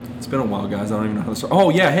been a while, guys. I don't even know how to start. Oh,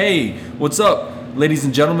 yeah. Hey, what's up? Ladies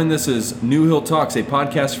and gentlemen, this is New Hill Talks, a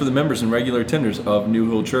podcast for the members and regular attenders of New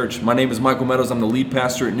Hill Church. My name is Michael Meadows. I'm the lead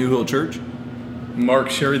pastor at New Hill Church. Mark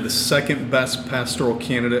Sherry, the second best pastoral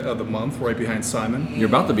candidate of the month, right behind Simon. You're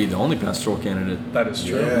about to be the only pastoral candidate. That is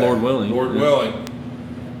true. Yeah. Lord willing. Lord willing.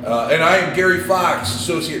 And I am Gary Fox,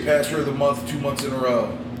 Associate Pastor of the Month, 2 months in a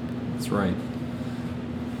row. That's right.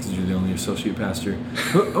 Because you're the only associate pastor.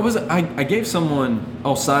 Who was it? I gave someone...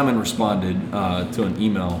 Oh, Simon responded to an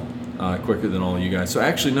email quicker than all of you guys. So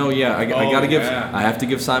actually, no, yeah, I got to give... I have to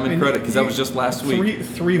give Simon credit because that was just last week.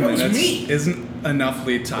 Three That minutes was me. isn't enough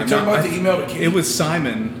lead time. You're talking about the email to Kate? It was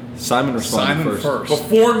Simon. Simon responded first.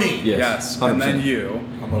 Before me. Yes. 100%. And then you.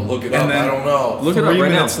 I'm going to look it up. I don't know. Look it up 3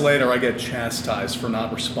 right minutes now. later, I get chastised for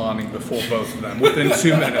not responding before both of them within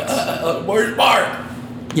 2 minutes. Where's Mark?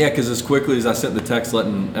 Yeah, because as quickly as I sent the text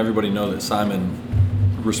letting everybody know that Simon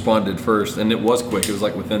responded first, and it was quick. It was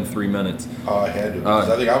like within 3 minutes. Oh, I had to. Because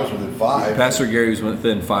I think I was within 5. Pastor Gary was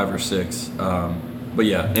within 5 or 6. But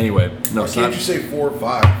yeah, anyway. No, Can't you say 4 or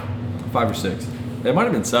 5? 5 or 6. It might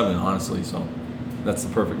have been 7, honestly, so that's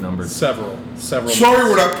the perfect number. Several. Sorry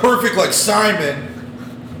we're not perfect like Simon.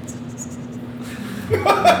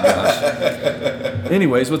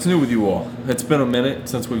 Anyways, what's new with you all? It's been a minute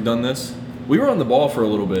since we've done this. We were on the ball for a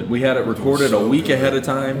little bit. We had it recorded a week ahead of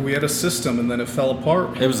time. We had a system and then it fell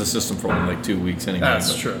apart. It was a system for only like 2 weeks anyway.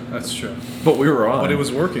 That's true. That's true. But we were on. But it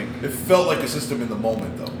was working. It felt like a system in the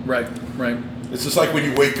moment, though. Right. It's just like when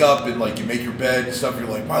you wake up and like you make your bed and stuff. You're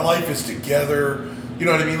like, my life is together. You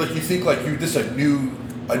know what I mean? Like you think like this is a new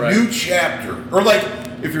chapter, or like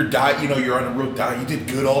if you're you're on a real diet. You did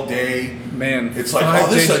good all day. Man, It's like, oh,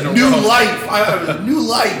 this is a new life. I have a new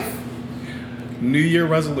life. New Year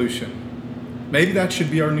resolution. Maybe that should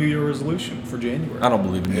be our New Year resolution for January. I don't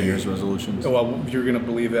believe in New Year's resolutions. Well, you're going to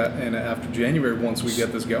believe that after January once we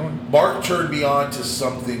get this going. Mark turned me on to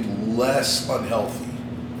something less unhealthy.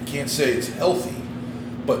 I can't say it's healthy,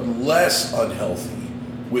 but less unhealthy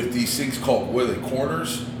with these things called, what are they,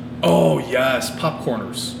 corners? Oh, yes,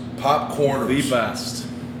 popcorners. Popcorners. The best.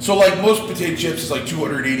 So like most potato chips is like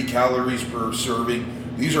 280 calories per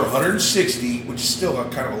serving. These are 160, which is still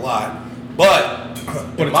kind of a lot. But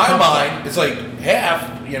in my mind, it's like half,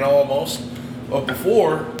 almost of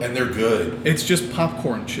before, and they're good. It's just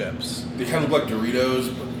popcorn chips. They kind of look like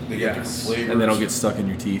Doritos, but they get different flavors. And they don't get stuck in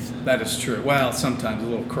your teeth. That is true. Well, sometimes a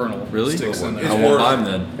little kernel Really? sticks in there. It's I won't worth buy it. them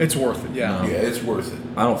then. It's worth it, yeah. No. Yeah, it's worth it.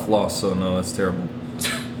 I don't floss, so no, that's terrible.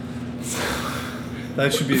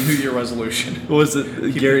 That should be a New Year resolution. What was it?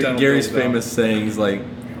 Keep your dental Gary's bills down. famous saying is like,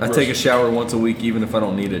 I take a shower once a week even if I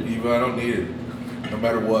don't need it. Even I don't need it, no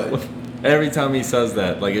matter what. Every time he says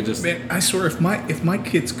that, like it just... Man, I swear, if my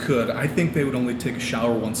kids could, I think they would only take a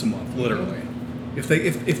shower once a month, literally. If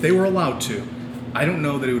they were allowed to, I don't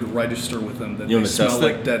know that it would register with them that they smell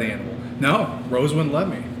like dead animal. No, Rose wouldn't let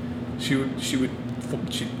me. She'd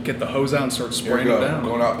get the hose out and start spraying it down.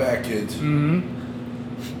 Going out back, kids.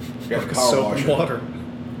 Mm-hmm. Got Like a power soap washer. and water.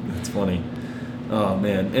 That's funny. Oh,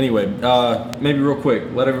 man. Anyway, maybe real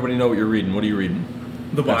quick, let everybody know what you're reading. What are you reading?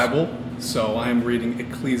 The Bible. So I am reading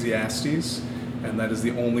Ecclesiastes, and that is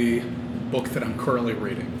the only book that I'm currently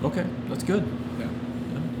reading. Okay, that's good. Yeah.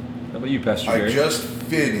 How about you, Pastor Gary? I just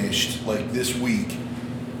finished, like this week,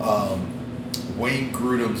 Wayne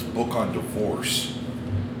Grudem's book on divorce.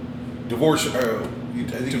 I think Divorce it's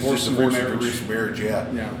and Divorce Remarriage. and Marriage,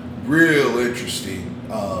 yeah. Yeah. Real interesting.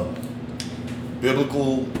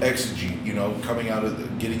 Biblical exegete, coming out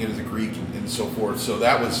of getting into the Greek and so forth. So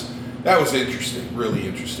that was interesting, really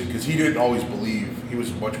interesting, because he didn't always believe. He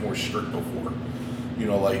was much more strict before.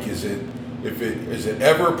 Like is it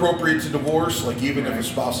ever appropriate to divorce? Like even if a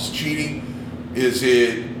spouse is cheating, is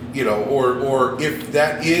it or if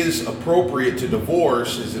that is appropriate to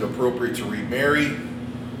divorce, is it appropriate to remarry?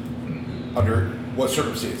 Under what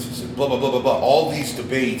circumstances? Blah blah blah blah blah. All these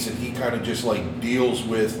debates, and he kind of just like deals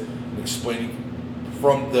with and explaining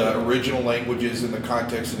from the original languages and the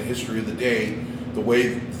context and the history of the day, the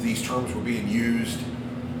way these terms were being used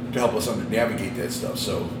to help us navigate that stuff.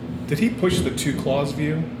 So, Did he push the two-clause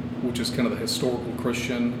view, which is kind of the historical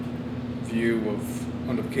Christian view of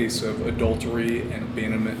under the case of adultery and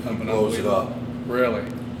abandonment of an blows it unbeliever? up.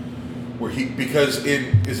 Really? Because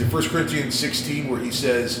is it 1 Corinthians 16 where he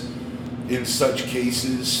says, in such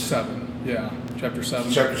cases, 7. Yeah. Chapter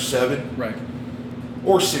 7. chapter 7 Right.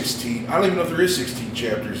 or 16? I don't even know if there is 16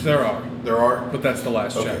 chapters. There are. There are. But that's the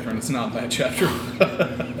last Okay. chapter, and it's not that chapter.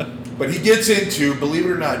 But he gets into, believe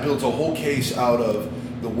it or not, builds a whole case out of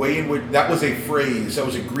the way in which that was a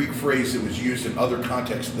Greek phrase that was used in other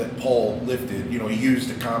contexts that Paul lifted. He used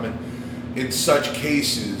a common in such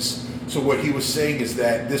cases. So what he was saying is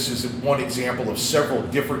that this is one example of several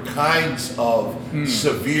different kinds of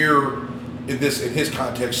severe, in his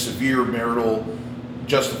context, severe marital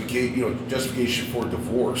justification for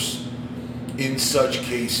divorce in such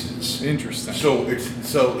cases. Interesting. So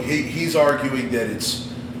he's arguing that it's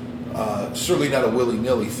certainly not a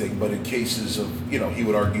willy-nilly thing, but in cases of, he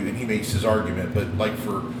would argue, and he makes his argument, but like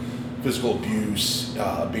for physical abuse,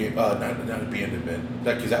 not abandonment,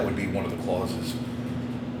 because that would be one of the clauses.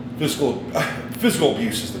 Physical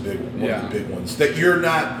abuse is the big one, one of the big ones. That you're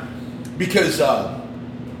not, because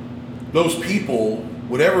those people,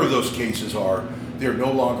 whatever those cases are, they're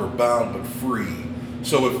no longer bound but free.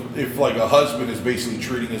 So if like a husband is basically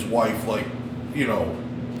treating his wife like,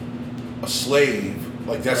 a slave,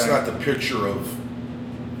 like that's not the picture of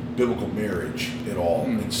biblical marriage at all.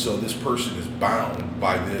 And so this person is bound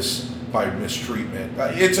by mistreatment.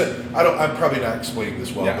 I'm probably not explaining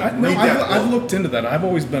this well. Yeah, but I've looked into that. I've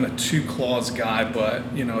always been a 2-clause guy, but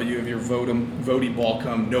you have your voti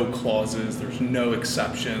Balcom, no clauses. There's no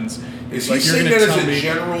exceptions. Is he saying that as a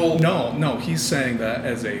general? No. He's saying that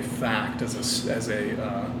as a fact, as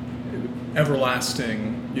a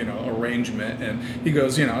everlasting, arrangement. And he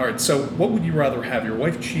goes, all right. So what would you rather have? Your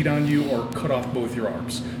wife cheat on you or cut off both your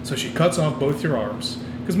arms? So she cuts off both your arms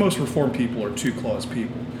because most Reformed people are 2-clause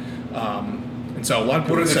people. And so a lot of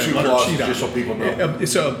people say, let her cheat on. Just so people know.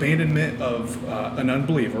 It's an abandonment of an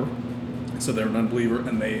unbeliever. So they're an unbeliever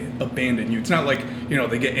and they abandon you. It's not like,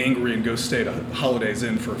 they get angry and go stay at a Holidays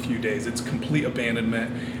Inn for a few days. It's complete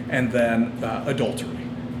abandonment and then adultery.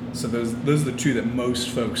 So those are the two that most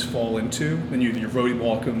folks fall into. Then you have your voti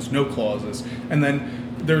Balcoms, no clauses. And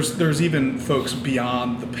then there's even folks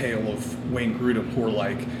beyond the pale of Wayne Grudem who are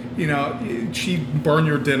like, she burned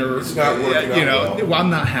your dinner. It's not working out well. I'm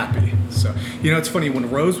not happy. So, it's funny, when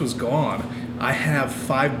Rose was gone, I have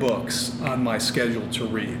 5 books on my schedule to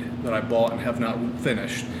read that I bought and have not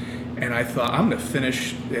finished. And I thought, I'm going to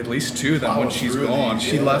finish at least 2 of them when she's gone.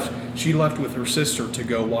 She left with her sister to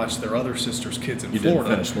go watch their other sister's kids in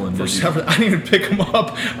Florida. Didn't finish one, did you? I didn't even pick them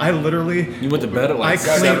up. I literally... You went to bed at like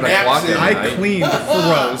 7 o'clock at night. I cleaned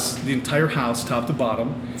for Rose the entire house, top to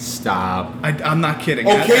bottom. Stop. I'm not kidding.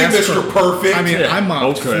 Okay, Mr. Perfect. I mean, I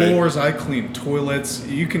mopped floors, I cleaned toilets.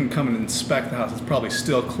 You can come and inspect the house. It's probably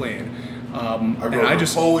still clean. I wrote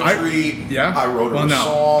poetry. I wrote a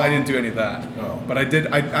song. I didn't do any of that. Oh. But I did.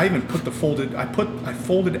 I even put I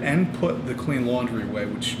folded and put the clean laundry away,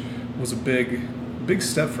 which was a big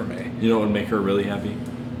step for me. You know what would make her really happy?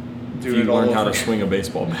 You learned how to swing a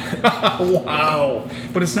baseball bat. Wow.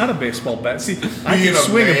 But it's not a baseball bat. See, I can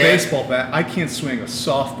swing a baseball bat. I can't swing a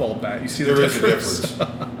softball bat. You see the difference? There is a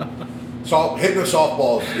difference. Hitting a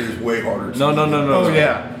softball is way harder. No. Oh,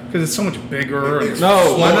 yeah. Because it's so much bigger.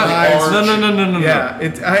 No. Yeah,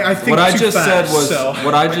 I think what I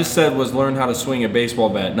just said was learn how to swing a baseball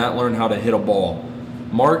bat, not learn how to hit a ball.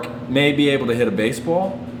 Mark may be able to hit a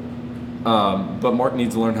baseball, but Mark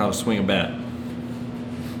needs to learn how to swing a bat.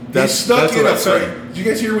 He's stuck in a frame. Did you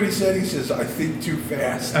guys hear what he said? He says, "I think too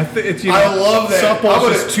fast." I love that.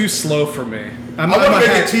 Softball is too slow for me. I'm gonna make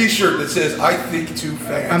a T-shirt that says, "I think too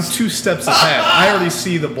fast." I'm 2 steps ahead. I already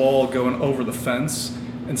see the ball going over the fence.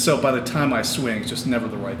 And so by the time I swing, it's just never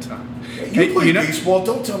the right time. You play baseball.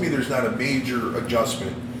 Don't tell me there's not a major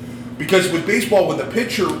adjustment. Because with baseball, when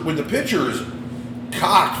the pitcher is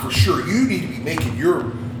cocked, for sure, you need to be making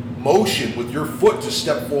your motion with your foot to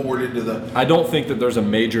step forward into the... I don't think that there's a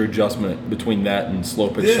major adjustment between that and slow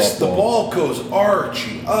pitch softball. The ball goes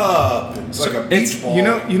arching up. It's like a beach ball.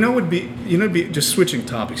 Would be just switching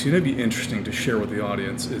topics. It'd be interesting to share with the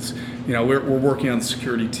audience. Is we're working on the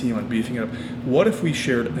security team on beefing it up. What if we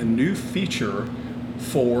shared a new feature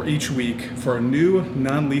for each week for a new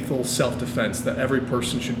non-lethal self-defense that every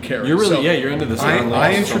person should carry? You're into this.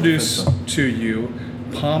 I introduced to you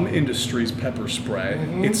Palm Industries pepper spray.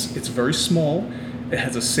 Mm-hmm. It's very small. It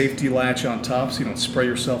has a safety latch on top so you don't spray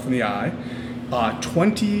yourself in the eye.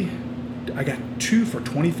 I got 2 for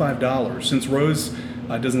 $25. Since Rose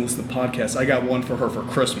doesn't listen to podcasts, I got 1 for her for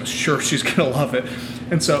Christmas. Sure, she's gonna love it.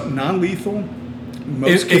 And so non-lethal.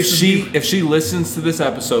 If she listens to this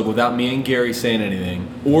episode without me and Gary saying anything,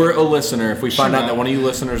 or a listener, if we find out that one of you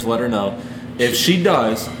listeners, let her know. If she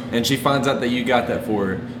does, and she finds out that you got that for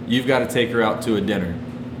her, you've got to take her out to a dinner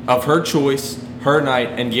of her choice, her night,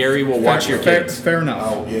 and Gary will watch your kids. Fair enough.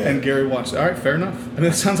 Oh, yeah. And Gary watches. All right, fair enough. I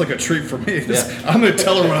mean, it sounds like a treat for me. I'm going to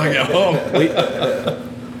tell her when I get home.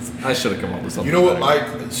 I should have come up with something. You know what, Mike?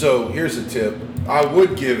 So here's a tip. I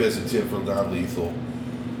would give as a tip for non-lethal.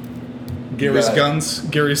 Gary's guns,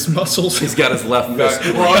 Gary's muscles. He's got his left fist.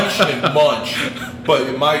 Crunch and munch. But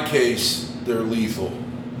in my case, they're lethal.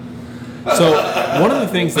 So one of the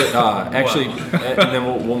things that actually, and then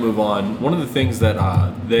we'll move on. One of the things that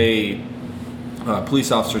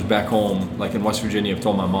police officers back home, like in West Virginia, have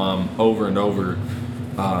told my mom over and over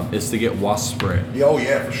is to get wasp spray. Oh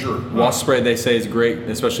yeah, for sure. Wasp spray, they say, is great,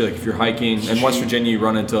 especially like if you're hiking. In West Virginia, you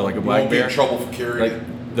run into like a black bear. You won't get in trouble for carrying it.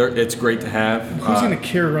 It's great to have. Who's going to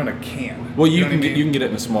carry around a can? Well, you can get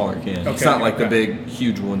it in a smaller can. Okay, it's not like the big,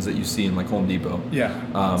 huge ones that you see in like Home Depot. Yeah.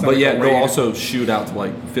 But like they'll also shoot out to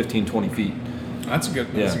like 15, 20 feet. That's a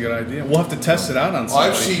good idea. We'll have to test it out on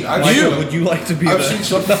somebody. Would you like to be I've seen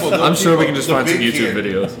some people. I'm sure we can just find some YouTube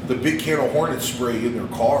videos. The big can of Hornet spray in their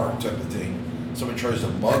car type of thing. Somebody tries to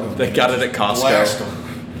mug them. They got it at Costco. Blast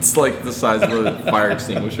them. It's like the size of a fire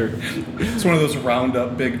extinguisher. It's one of those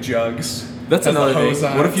Roundup big jugs. That's another thing.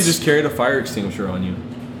 What if you just carried a fire extinguisher on you,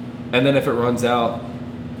 and then if it runs out,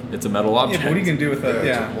 it's a metal object? Yeah, what are you gonna do with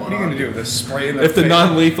that? What are you gonna do with this spray? In if the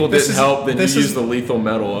non-lethal didn't help, then you use the lethal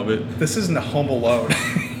metal of it. This isn't a Home Alone.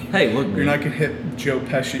 Hey, look, you're not gonna hit Joe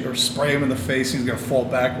Pesci or spray him in the face. He's gonna fall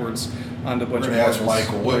backwards onto a bunch of marbles. Ask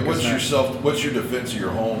Michael, what's your defense of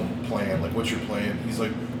your home plan? Like, what's your plan? He's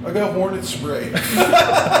like, I got Hornet spray.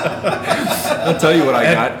 I'll tell you what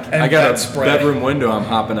I got. I got a bedroom window. I'm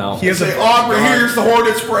hopping out. He has Aubrey, here's the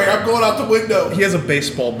Hornet spray. I'm going out the window. He has a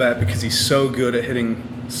baseball bat because he's so good at hitting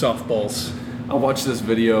softballs. I watched this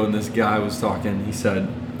video and this guy was talking. He said,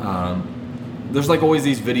 there's like always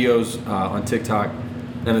these videos on TikTok,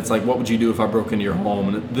 and it's like, what would you do if I broke into your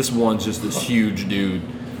home? And this one's just this huge dude,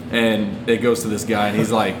 and it goes to this guy, and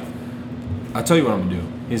he's like, I'll tell you what I'm gonna do.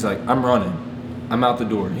 He's like, I'm running. I'm out the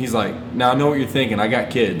door. He's like, now I know what you're thinking. I got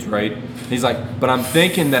kids, right? He's like, but I'm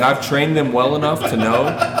thinking that I've trained them well enough to know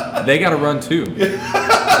they got to run too.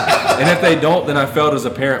 And if they don't, then I failed as a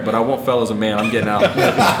parent, but I won't fail as a man. I'm getting out.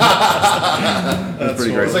 That's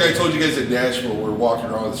pretty great. It's like I told you guys at Nashville, we're walking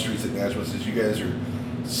around the streets at Nashville, says you guys are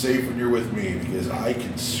safe when you're with me because I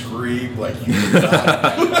can scream like you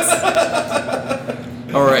cannot.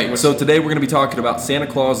 All right, so today we're going to be talking about Santa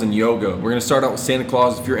Claus and yoga. We're going to start out with Santa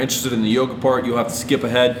Claus. If you're interested in the yoga part, you'll have to skip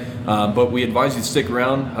ahead, but we advise you to stick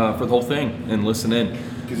around for the whole thing and listen in.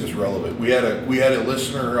 Because it's relevant. We had a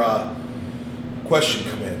listener question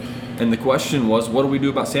come in. And the question was, what do we do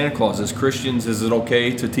about Santa Claus? As Christians, is it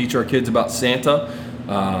okay to teach our kids about Santa?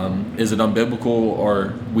 Is it unbiblical, or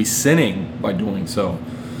are we sinning by doing so?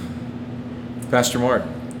 Pastor Mark.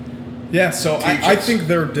 Yeah, so I think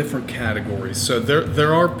there are different categories. So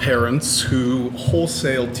there are parents who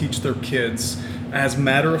wholesale teach their kids, as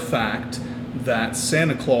matter of fact, that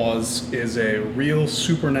Santa Claus is a real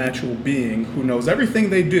supernatural being who knows everything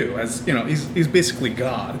they do. As you know, he's basically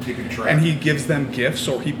God, and he gives them gifts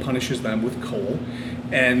or he punishes them with coal,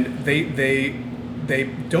 and they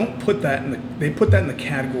don't put that they put that in the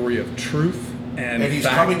category of truth. And he's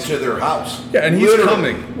coming to their house. Yeah, and he's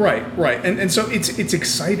coming. Right. And so it's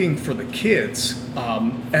exciting for the kids,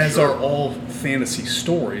 as are all fantasy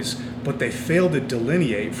stories, but they fail to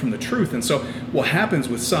delineate from the truth. And so what happens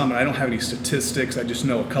with some, and I don't have any statistics, I just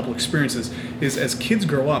know a couple experiences, is as kids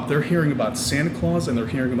grow up, they're hearing about Santa Claus and they're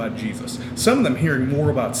hearing about Jesus. Some of them hearing more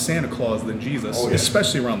about Santa Claus than Jesus,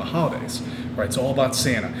 especially around the holidays. Right, it's all about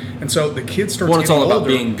Santa, and so the kids start. It's all about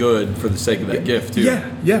being good for the sake of that gift, too.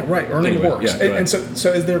 Yeah, right. Earning works, and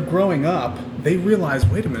so as they're growing up, they realize,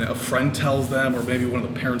 wait a minute, a friend tells them, or maybe one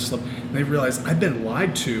of the parents slip, and they realize, I've been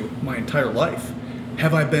lied to my entire life.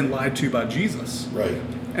 Have I been lied to about Jesus? Right.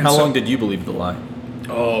 And how long did you believe the lie?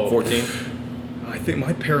 14. I think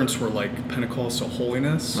my parents were like Pentecostal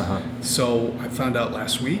holiness, so I found out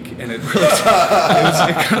last week, and it really it was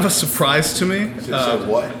kind of a surprise to me. Said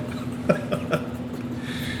what?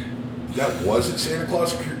 That wasn't Santa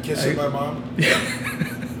Claus kissing my mom? No,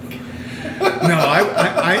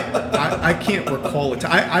 I can't recall it.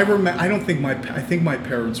 I think my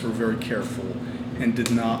parents were very careful and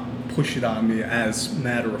did not push it on me as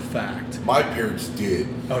matter of fact. My parents did.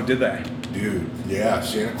 Oh, did they? Dude, yeah.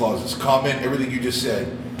 Santa Claus is coming. Everything you just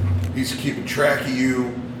said. He's keeping track of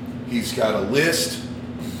you. He's got a list.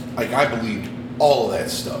 Like, I believed all of that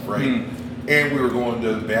stuff, right? And we were going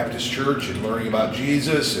to Baptist church and learning about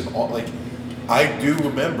Jesus and all, like, I do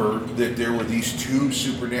remember that there were these two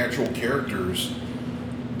supernatural characters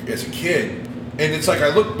as a kid, and it's like I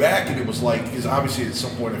look back and it was like, because obviously at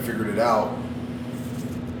some point I figured it out,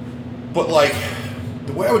 but like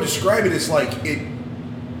the way I would describe it is like it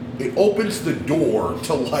opens the door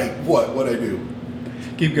to like what I do.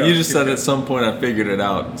 Keep going. You just said at some point I figured it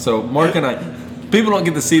out. So Mark and I, people don't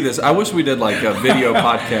get to see this. I wish we did like a video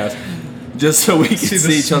podcast. Just so we can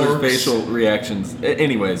see each other's facial reactions.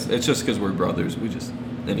 Anyways, it's just because we're brothers.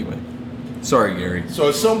 Anyway. Sorry, Gary. So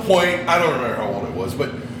at some point, I don't remember how old it was, but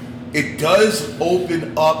it does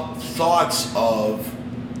open up thoughts of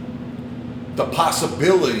the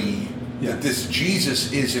possibility that this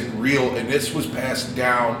Jesus isn't real, and this was passed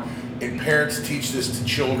down, and parents teach this to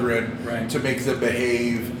children to make them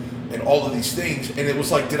behave, and all of these things. And it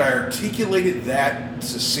was like, did I articulate it that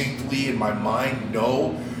succinctly in my mind?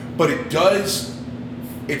 No. But it does,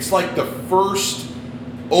 it's like the first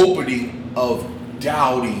opening of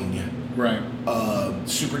doubting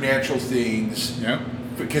supernatural things. Yeah.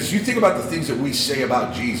 Because you think about the things that we say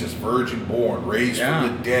about Jesus: virgin born, raised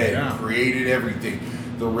from the dead, created everything,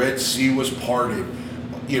 the Red Sea was parted,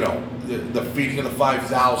 the feeding of the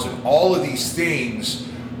 5,000. All of these things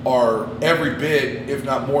are every bit, if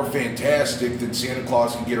not more fantastic than Santa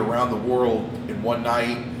Claus can get around the world in one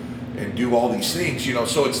night and do all these things,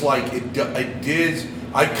 So it's like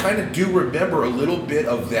I kind of do remember a little bit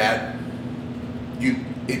of that.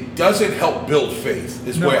 It doesn't help build faith,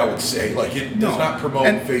 is the way I would say. Like, it does not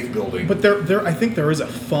promote faith building. But I think there is a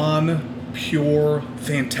fun, pure,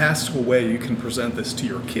 fantastical way you can present this to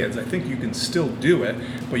your kids. I think you can still do it,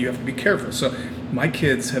 but you have to be careful. So my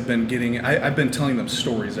kids have been I've been telling them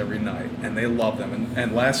stories every night, and they love them.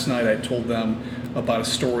 And last night I told them about a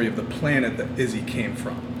story of the planet that Izzy came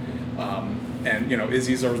from. And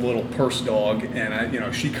Izzy's our little purse dog,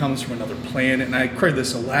 and she comes from another planet, and I created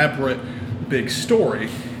this elaborate big story.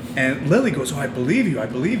 And Lily goes, "Oh, I believe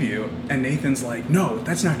you. And Nathan's like, "No,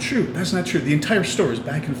 that's not true. The entire story is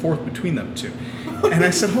back and forth between them two." And I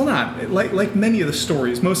said, "Hold on. Like many of the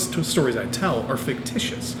stories, most stories I tell are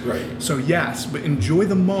fictitious. Right. So yes, but enjoy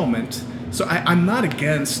the moment." So I'm not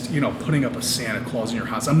against, putting up a Santa Claus in your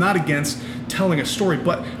house. I'm not against telling a story,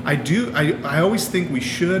 but I always think we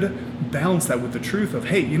should balance that with the truth of,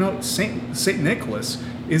 hey, Saint Nicholas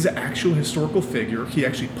is an actual historical figure. He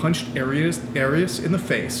actually punched Arius in the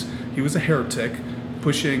face. He was a heretic,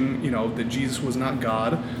 pushing, that Jesus was not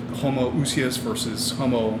God. The homoousios versus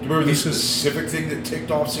homo. Do you remember the specific thing that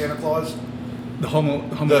ticked off Santa Claus? The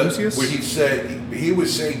homoousios? Where he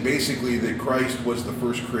was saying basically that Christ was the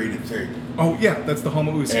first created thing. Oh yeah, that's the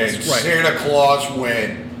homoousios. And right. Santa Claus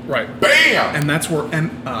went bam, and that's where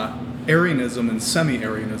Arianism and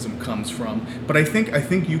semi-Arianism comes from. But I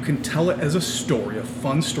think you can tell it as a story, a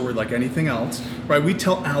fun story like anything else, right? We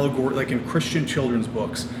tell allegory, like in Christian children's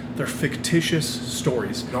books, they're fictitious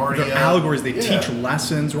stories. Narnia. They're allegories, they teach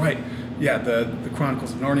lessons, right? Yeah, the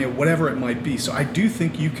Chronicles of Narnia, whatever it might be. So I do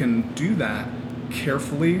think you can do that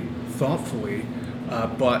carefully, thoughtfully,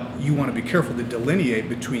 but you want to be careful to delineate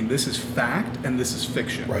between this is fact and this is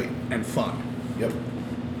fiction. Right. And fun. Yep.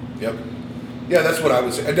 Yeah, that's what I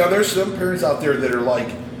was saying. Now, there's some parents out there that are like,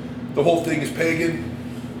 the whole thing is pagan.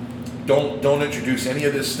 Don't introduce any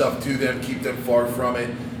of this stuff to them. Keep them far from it.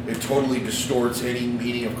 It totally distorts any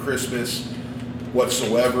meaning of Christmas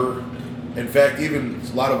whatsoever. In fact, even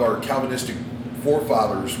a lot of our Calvinistic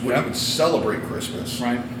forefathers wouldn't even celebrate Christmas.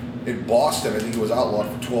 Right. In Boston, I think it was outlawed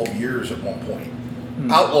for 12 years at one point.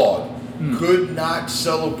 Outlawed. Could not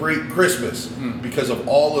celebrate Christmas because of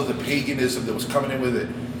all of the paganism that was coming in with it.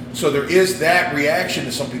 So there is that reaction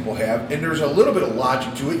that some people have, and there's a little bit of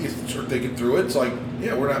logic to it. You start thinking through it. It's like,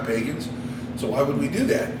 yeah, we're not pagans, so why would we do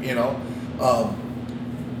that?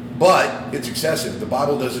 But it's excessive. The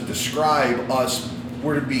Bible doesn't describe us.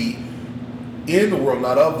 We're to be in the world,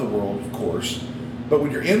 not of the world, of course. But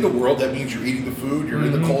when you're in the world, that means you're eating the food, you're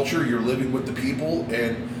in the culture, you're living with the people,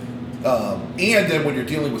 and then when you're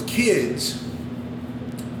dealing with kids,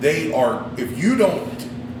 they are. If you don't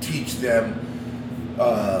teach them.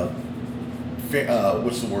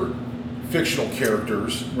 What's the word? Fictional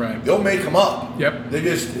characters. Right. They'll make them up. Yep. They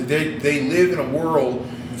live in a world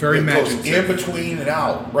very imaginative, goes in between and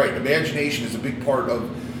out. Right. Imagination is a big part of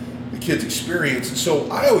the kid's experience, and so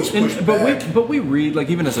I always push back. But we read, like,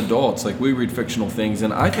 even as adults, like, we read fictional things,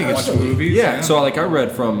 and I think watch movies. Yeah. So like I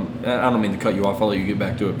read from. I don't mean to cut you off. I'll let you get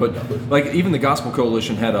back to it. But like even the Gospel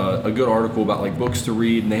Coalition had a good article about like books to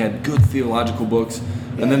read, and they had good theological books.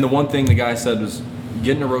 Yeah. And then the one thing the guy said was,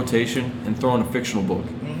 get in a rotation and throw in a fictional book.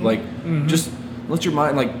 Just let your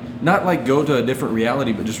mind, not go to a different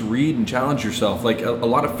reality, but just read and challenge yourself. Like a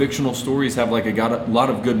lot of fictional stories have got a lot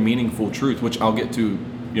of good meaningful truth, which I'll get to,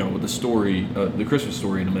 with the story, the Christmas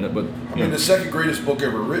story in a minute. But the second greatest book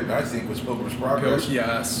ever written, I think, was Pilgrim's Progress.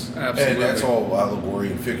 Yes, absolutely. And that's all allegory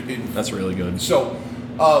and fiction. That's really good. So,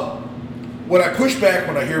 when I push back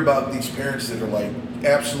when I hear about these parents that are like,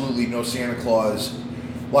 absolutely no Santa Claus,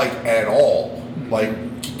 like at all. Like,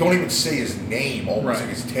 don't even say his name, almost like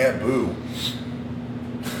it's taboo.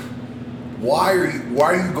 Why are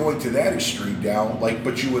you going to that extreme now? Like,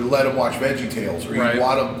 but you would let him watch VeggieTales, or you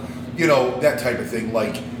want him, that type of thing.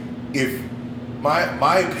 Like, if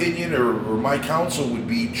my opinion or my counsel would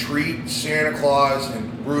be treat Santa Claus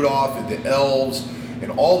and Rudolph and the elves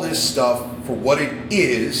and all this stuff for what it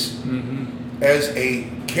is, as a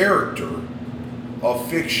character of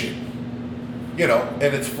fiction. You know,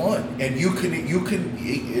 and it's fun, and you can.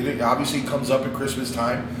 It obviously comes up at Christmas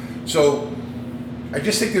time, so I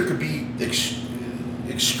just think there could be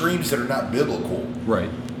extremes that are not biblical, right,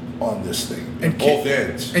 on this thing, and both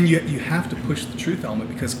ends. And you have to push the truth element,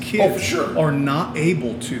 because kids for sure. are not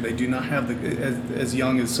able to. They do not have the as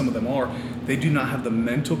young as some of them are. They do not have the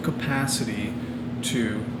mental capacity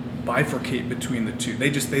to bifurcate between the two.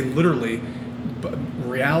 They literally,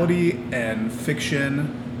 reality and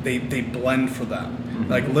fiction, they blend for them.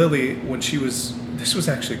 Like Lily, when this was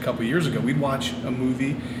actually a couple years ago, we'd watch a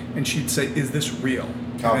movie and she'd say, "Is this real?"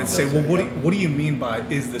 And I'd say, "Well, what do you mean by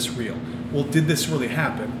is this real?" "Well, did this really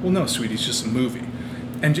happen?" "Well, no, sweetie, it's just a movie."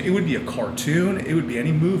 And it would be a cartoon, it would be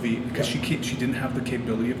any movie, because she didn't have the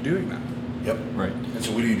capability of doing that. Yep. Right. And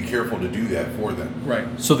so we need to be careful to do that for them. Right.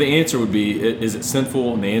 So the answer would be, is it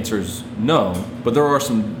sinful? And the answer is no. But there are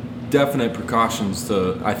some definite precautions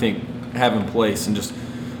to, I think, have in place. And just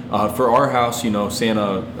for our house,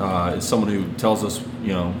 Santa is someone who tells us,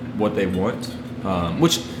 what they want,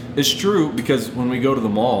 which is true, because when we go to the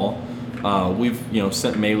mall, we've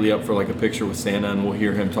sent Maylee up for like a picture with Santa, and we'll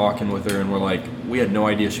hear him talking with her, and we're like, we had no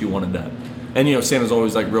idea she wanted that. And Santa's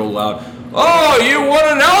always like real loud, "Oh, you want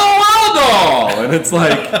an LOL doll?" And it's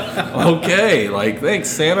like, okay, like, thanks,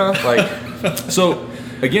 Santa. Like, so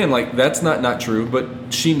again, like, that's not true, but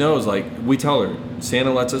she knows, like, we tell her,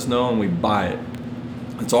 Santa lets us know and we buy it.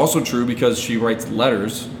 It's also true because she writes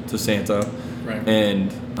letters to Santa, right.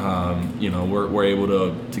 And we're able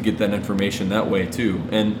to get that information that way too.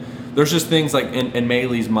 And there's just things like in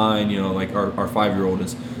Maylee's mind, like our 5-year-old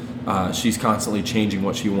is, she's constantly changing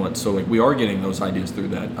what she wants. So like we are getting those ideas through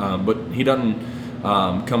that. But he doesn't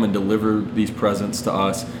come and deliver these presents to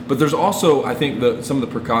us. But there's also, I think, some of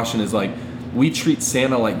the precaution is like we treat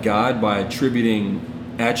Santa like God by attributing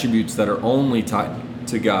attributes that are only tied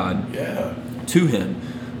to God to him.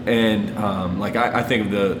 And I think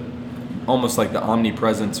of the almost like the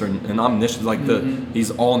omnipresence and omniscience, like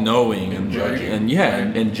he's all knowing and judging.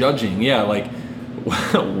 And judging. Yeah, like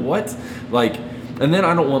what? Like, and then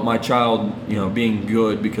I don't want my child, being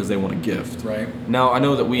good because they want a gift. Right. Now I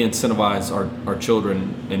know that we incentivize our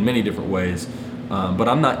children in many different ways, but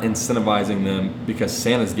I'm not incentivizing them because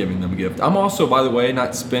Santa's giving them a gift. I'm also, by the way,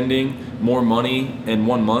 not spending more money in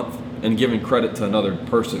 1 month and giving credit to another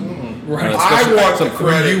person. Right. I want the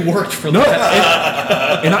credit. You worked for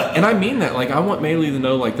that. And I mean that. Like, I want Maylee to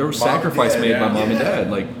know, like, there was sacrifice made by mom and dad.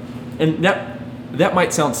 Like, and that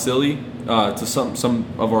might sound silly to some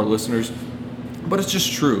of our listeners, but it's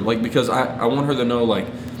just true. Like, because I want her to know, like,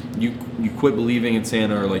 you quit believing in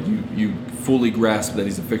Santa, or like you fully grasp that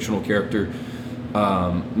he's a fictional character.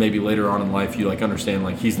 Maybe later on in life you like understand,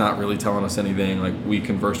 like, he's not really telling us anything. Like, we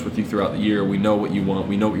converse with you throughout the year, we know what you want,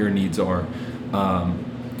 we know what your needs are,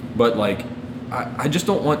 but like I just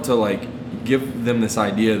don't want to like give them this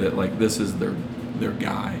idea that like this is their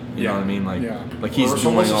guy, you know what I mean, like he's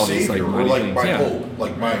doing all these like or like things. my hope,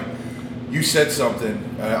 like you said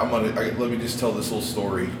something. Let me just tell this little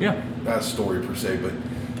story. Not a story per se, but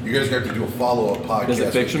you guys got to do a follow-up podcast. Is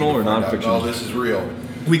it fictional or non-fictional? No, this is real.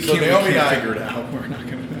 We can't figure it out. We're not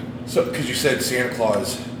going to. So, because you said Santa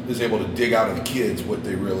Claus is able to dig out of the kids what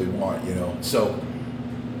they really want, So,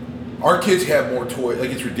 our kids have more toys.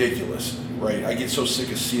 Like, it's ridiculous, right? I get so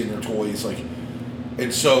sick of seeing their toys, like,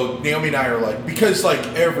 and so Naomi and I are like, because like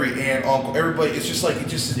every aunt, uncle, everybody, it's just like it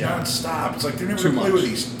just is nonstop. It's like they're never gonna play with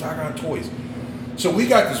these doggone toys. So we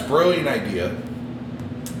got this brilliant idea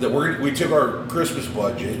that we took our Christmas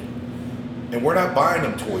budget and we're not buying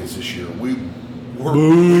them toys this year. What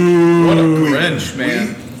a Grinch,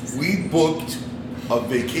 man. We booked a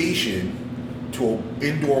vacation to an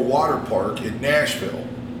indoor water park in Nashville.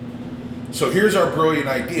 So here's our brilliant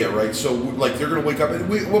idea, right? So like they're gonna wake up and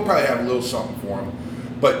we'll probably have a little something for them,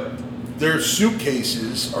 but their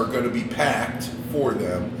suitcases are gonna be packed for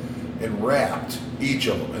them and wrapped, each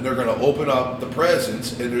of them, and they're gonna open up the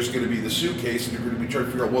presents and there's gonna be the suitcase and they're gonna be trying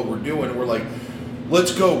to figure out what we're doing, and we're like,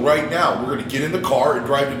 let's go right now. We're gonna get in the car and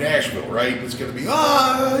drive to Nashville, right? It's gonna be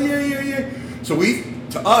yeah. So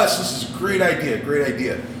to us, this is a great idea.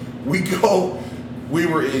 We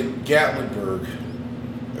were in Gatlinburg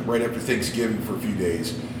right after Thanksgiving for a few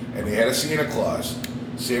days, and they had a Santa Claus.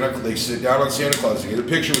 They sit down on Santa Claus, they get a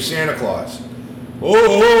picture with Santa Claus.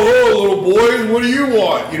 Oh, little boy, what do you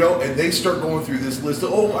want? And they start going through this list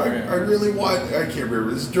of, I really want, I can't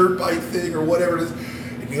remember, this dirt bike thing or whatever it is.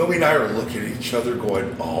 And Naomi and I are looking at each other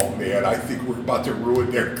going, oh man, I think we're about to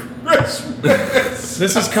ruin their Christmas.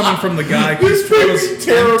 This is coming from the guy who throws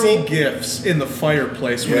empty gifts in the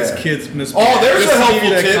fireplace when his kids misbehave. Oh, there's a helpful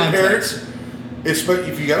tip, parents.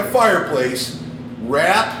 If you got a fireplace,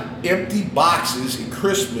 wrap empty boxes in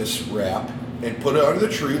Christmas wrap and put it under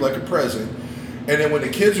the tree like a present. And then when the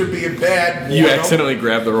kids are being bad, you accidentally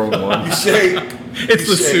grab the wrong one. You say, it's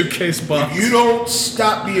the suitcase box. If you don't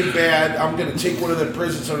stop being bad, I'm going to take one of the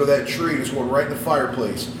presents under that tree and just go right in the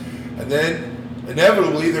fireplace. And then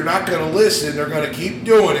inevitably, they're not going to listen. They're going to keep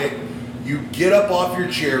doing it. You get up off your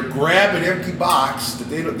chair, grab an empty box that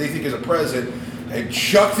they think is a present, and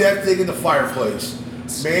chuck that thing in the fireplace.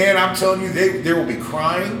 Man, I'm telling you, they will be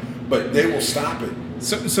crying, but they will stop it.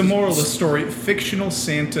 So moral of the story, fictional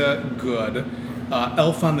Santa, good.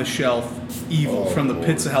 Elf on the Shelf, evil, from the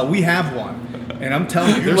pits of hell. We have one. And I'm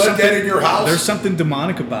telling you, let that in your house? There's something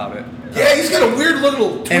demonic about it. Yeah, he's got a weird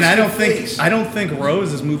little twisted and I don't face. think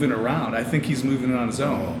Rose is moving around. I think he's moving on his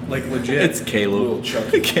own, like legit. It's Caleb.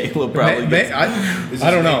 Caleb probably.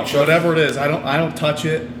 I don't know. Whatever it is, I don't touch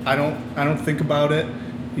it. I don't think about it.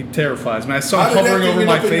 He terrifies me. I saw him hovering over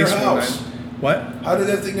my face one night. What? How did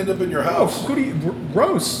that thing end up in your house?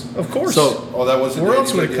 Rose, of course. So, that wasn't. Where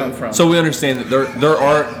else would it come from? So we understand that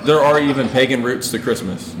there are even pagan roots to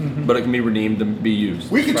Christmas, but it can be redeemed and be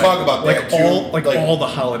used. We can talk about that too. All the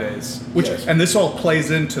holidays, and this all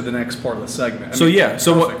plays into the next part of the segment.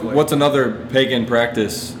 What's another pagan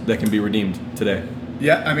practice that can be redeemed today?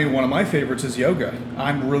 Yeah, I mean, one of my favorites is yoga.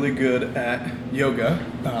 I'm really good at yoga.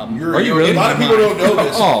 Are you really? A lot of people don't know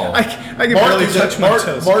this. I can barely touch my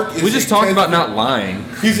toes. We just talked about not lying.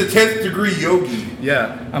 He's a 10th degree yogi.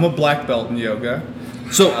 Yeah, I'm a black belt in yoga.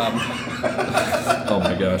 So, oh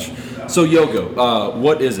my gosh. So yoga,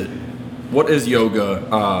 what is it? What is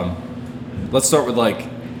yoga? Let's start with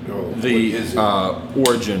the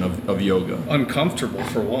origin of yoga. Uncomfortable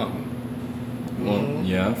for one. Well,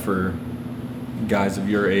 yeah, for guys of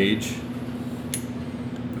your age.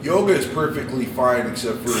 Yoga is perfectly fine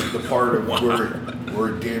except for the part of where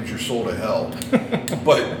it damns your soul to hell.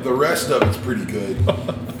 But the rest of it's pretty good.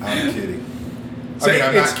 I'm kidding.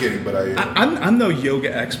 I'm not kidding, but I'm no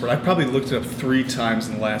yoga expert. I probably looked it up 3 times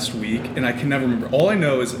in the last week, and I can never remember. All I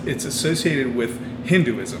know is it's associated with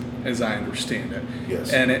Hinduism, as I understand it.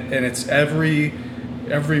 Yes. And it's every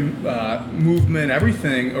movement,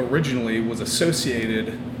 everything originally was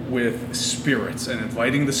associated with spirits and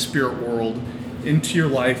inviting the spirit world into your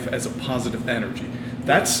life as a positive energy.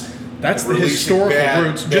 That's the historical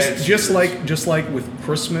roots. Just like with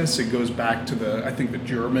Christmas, it goes back to the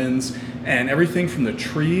Germans, and everything from the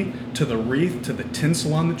tree to the wreath to the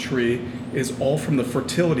tinsel on the tree is all from the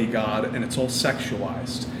fertility god, and it's all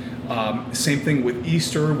sexualized. Same thing with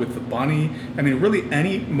Easter, with the bunny. I mean, really,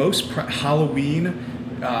 Halloween.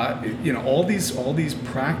 All these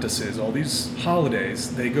practices, all these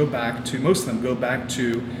holidays, most of them go back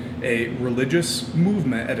to a religious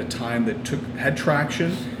movement at a time that had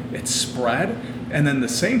traction, it spread, and then the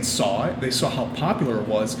saints saw it, they saw how popular it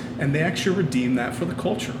was, and they actually redeemed that for the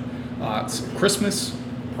culture. Christmas,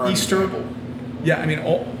 Easter, yeah, I mean,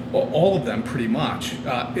 all of them pretty much.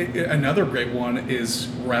 Another great one is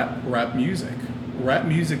rap music. Rap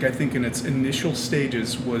music, I think, in its initial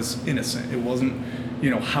stages was innocent. It wasn't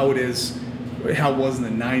how it was in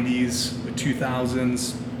the 90s, the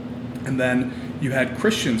 2000s, and then you had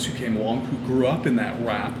Christians who came along who grew up in that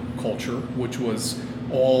rap culture, which was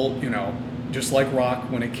all, just like rock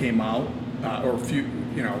when it came out, or a few,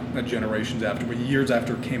 not generations after, but years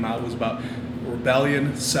after it came out, was about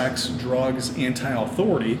rebellion, sex, drugs,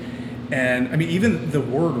 anti-authority. And I mean, even the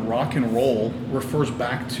word rock and roll refers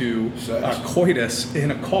back to coitus in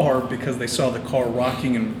a car because they saw the car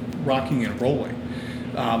rocking and rolling.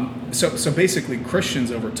 So basically,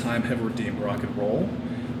 Christians over time have redeemed rock and roll.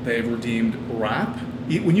 They've redeemed rap.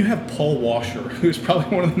 When you have Paul Washer, who's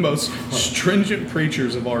probably one of the most stringent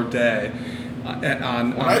preachers of our day,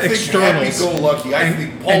 on externals. Happy-go-lucky, I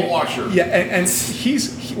think Paul Washer. Yeah, and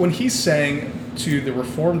when he's saying to the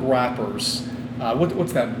Reformed rappers,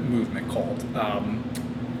 what's that movement called?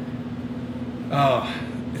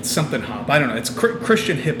 It's something hop. I don't know. It's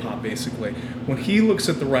Christian hip hop, basically. When he looks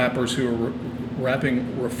at the rappers who are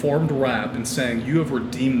rapping Reformed rap and saying, you have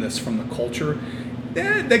redeemed this from the culture,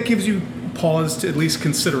 that gives you pause to at least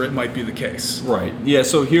consider it might be the case. Right. Yeah,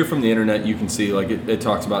 so here from the internet you can see, like it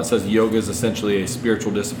talks about, it says yoga is essentially a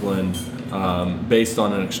spiritual discipline based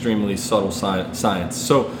on an extremely subtle science.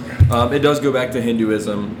 So it does go back to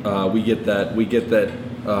Hinduism. We get that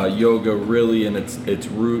yoga really in its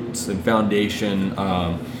roots and foundation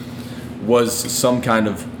was some kind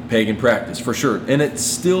of pagan practice, for sure. And it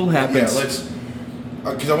still happens. Yeah,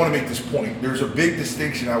 because I want to make this point. There's a big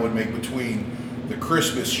distinction I would make between the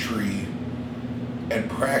Christmas tree and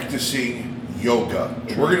practicing yoga.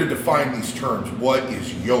 And we're going to define these terms. What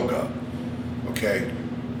is yoga? Okay.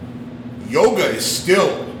 Yoga is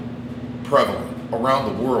still prevalent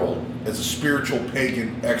around the world as a spiritual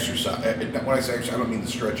pagan exercise. When I say exercise, I don't mean the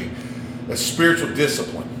stretching. A spiritual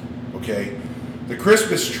discipline. Okay. The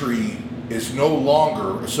Christmas tree is no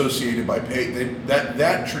longer associated by pagan.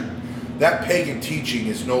 That pagan teaching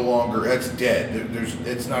is no longer, that's dead.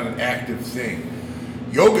 It's not an active thing.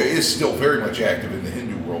 Yoga is still very much active in the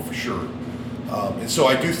Hindu world for sure. And so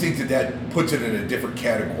I do think that puts it in a different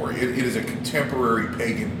category. It is a contemporary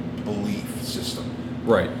pagan belief system.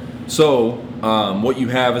 Right. So what you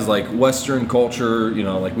have is like Western culture,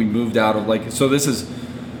 like we moved out of so this is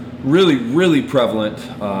really, really prevalent,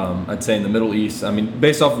 I'd say, in the Middle East. I mean,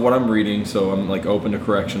 based off of what I'm reading, so I'm like open to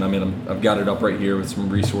correction. I mean, I've got it up right here with some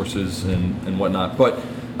resources and whatnot. But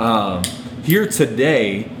here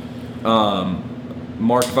today,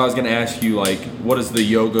 Mark, if I was going to ask you, like, what is the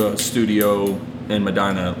yoga studio in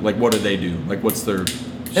Medina, like, what do they do? Like, what's their...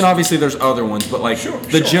 And obviously there's other ones, but like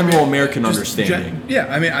the general American understanding.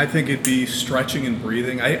 I mean, I think it'd be stretching and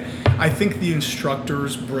breathing. I think the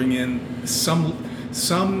instructors bring in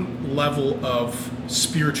some level of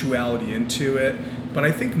spirituality into it, but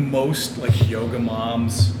I think most like yoga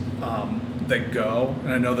moms that go,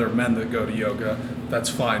 and I know there are men that go to yoga, that's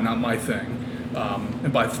fine, not my thing.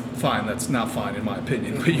 And by fine, that's not fine in my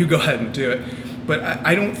opinion, but you go ahead and do it. But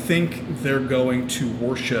I don't think they're going to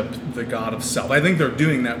worship the god of self. I think they're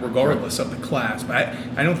doing that regardless of the class. But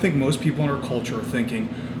I don't think most people in our culture are thinking,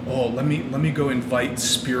 oh, let me go invite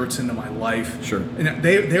spirits into my life. Sure. And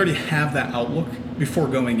they already have that outlook before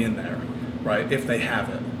going in there, right? If they have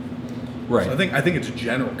it. Right. So I think it's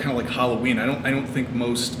general, kind of like Halloween. I don't think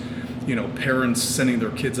most, parents sending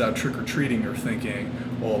their kids out trick or treating are thinking,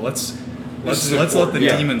 oh, let's let the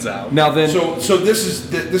demons out. Now then, so this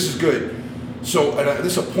is good. So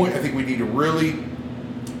this is a point I think we need to really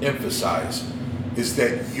emphasize, is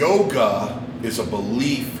that yoga is a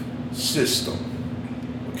belief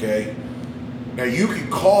system, okay? Now you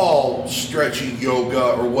can call stretching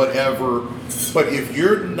yoga or whatever, but if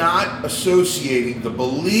you're not associating the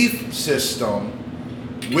belief system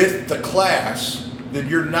with the class, then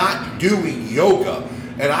you're not doing yoga.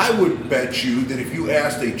 And I would bet you that if you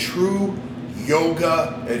asked a true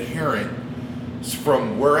yoga adherent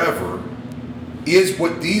from wherever, is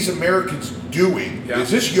what these Americans doing, is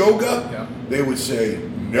this yoga? Yeah. They would say,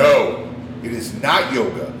 no, it is not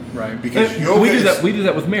yoga. Right. Because and yoga we do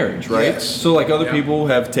that with marriage, right? Yes. So like other people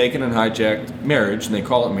have taken and hijacked marriage, and they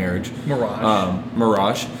call it marriage.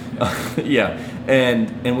 Mirage. Yeah.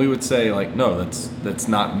 And we would say like, no, that's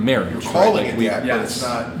not marriage. We're calling right? it that, but it's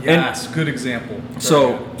not. Yes, good example.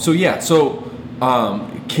 So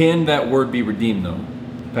can that word be redeemed though?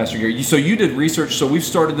 Pastor Gary, so you did research. So we've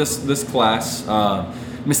started this class.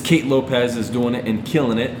 Miss Kate Lopez is doing it and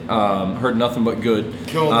killing it. Heard nothing but good.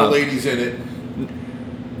 Killing the ladies in it.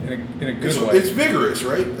 In a good way. It's vigorous,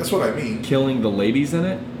 right? That's what I mean. Killing the ladies in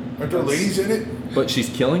it? Aren't there ladies in it? But she's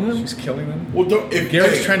killing them? She's killing them? Well, if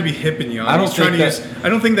Gary's trying to be hip and young. I don't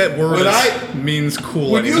think that word means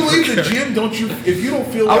cool. When you leave the gym, if you don't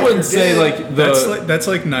feel like I wouldn't say dead, that's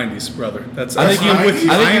like 90s, brother. I think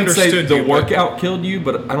you'd say the workout killed you,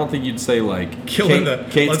 but I don't think you'd say like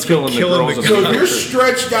Kate's killing the girls. So if you're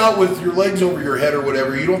stretched out with your legs over your head or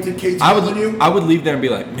whatever, you don't think Kate's killing you? I would leave there and be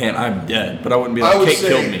like, man, I'm dead, but I wouldn't be like, Kate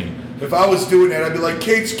killed me. If I was doing that, I'd be like,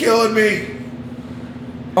 Kate's killing me.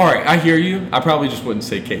 All right, I hear you. I probably just wouldn't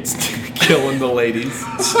say Kate's killing the ladies.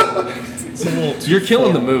 You're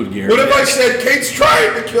killing the mood, Gary. What if I said Kate's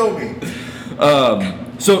trying to kill me?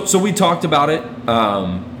 So we talked about it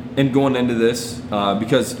and going into this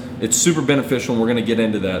because it's super beneficial, and we're going to get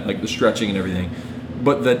into that, like the stretching and everything.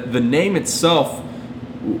 But the name itself,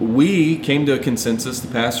 we came to a consensus, the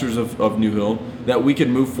pastors of New Hill, that we could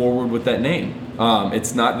move forward with that name.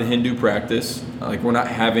 It's not the Hindu practice. Like we're not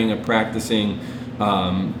having a practicing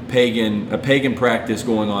pagan practice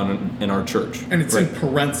going on in our church. And it's in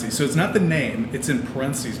parentheses. So it's not the name, it's in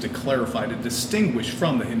parentheses to clarify, to distinguish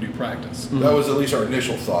from the Hindu practice. Mm-hmm. That was at least our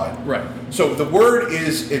initial thought. Right. So the word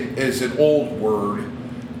is an old word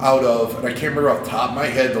out of, and I can't remember off the top of my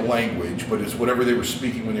head the language, but it's whatever they were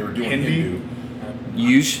speaking when they were doing Hindu.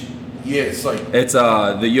 Yush? Yeah, it's like... It's,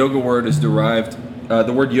 the yoga word is derived...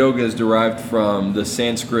 the word yoga is derived from the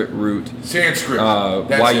Sanskrit root.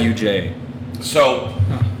 YUJ. So,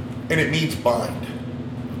 and it means bind,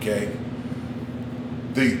 okay?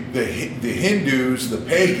 The Hindus, the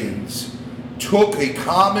pagans, took a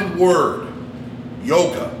common word,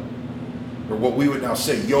 yoga, or what we would now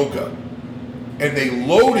say yoga, and they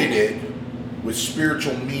loaded it with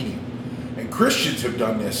spiritual meaning. And Christians have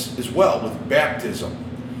done this as well with baptism.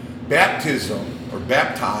 Baptism, or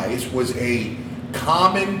baptize, was a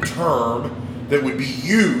common term that would be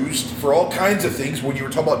used for all kinds of things when you were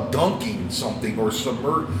talking about dunking something or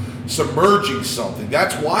submerging something.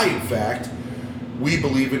 That's why, in fact, we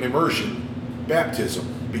believe in immersion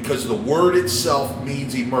baptism, because the word itself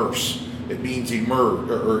means immerse. It means emerge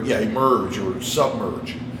or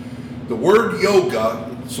submerge. The word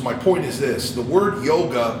yoga, so my point is this, the word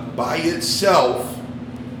yoga by itself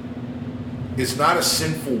is not a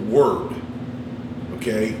sinful word,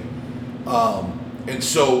 okay? And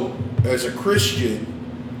so, as a Christian,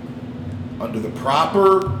 under the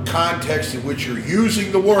proper context in which you're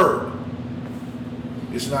using the word,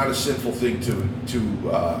 it's not a sinful thing to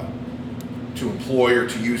employ or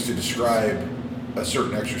to use to describe a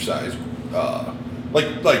certain exercise.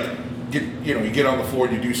 You get on the floor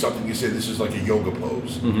and you do something. You say this is like a yoga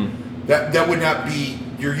pose. Mm-hmm. That would not be.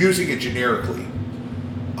 You're using it generically.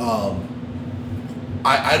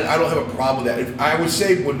 I don't have a problem with that. I would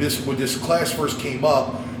say when this class first came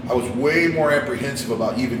up, I was way more apprehensive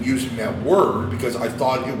about even using that word because I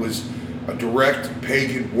thought it was a direct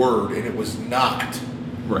pagan word, and it was not.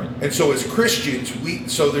 Right. And so as Christians,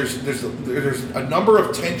 there's a number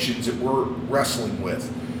of tensions that we're wrestling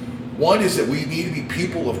with. One is that we need to be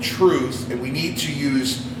people of truth, and we need to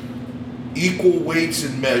use equal weights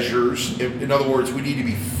and measures. In other words, we need to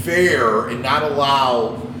be fair and not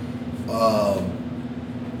allow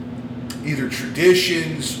either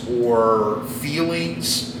traditions or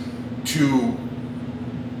feelings to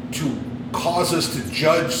cause us to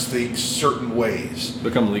judge things certain ways.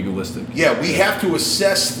 Become legalistic. Yeah, we have to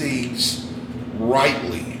assess things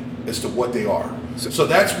rightly as to what they are. So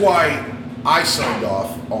that's why I signed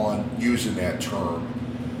off on using that term,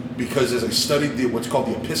 because as I studied what's called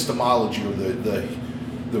the epistemology, or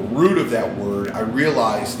the root of that word, I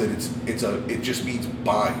realized that it just means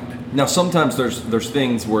bind. Now sometimes there's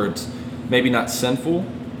things where it's maybe not sinful,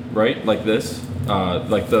 right? Like this,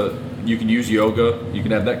 you can use yoga, you can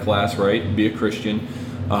have that class, right? Be a Christian,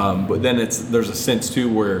 but then there's a sense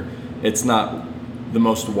too where it's not the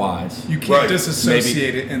most wise. You can't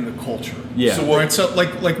disassociate it in the culture. Yeah. So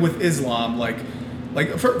like with Islam, like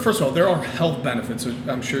first of all, there are health benefits, which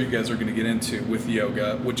I'm sure you guys are going to get into with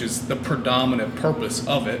yoga, which is the predominant purpose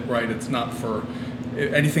of it, right? It's not for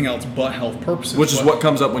anything else but health purposes. Which is what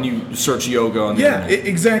comes up when you search yoga on the internet.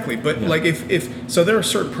 Exactly. But like if so, there are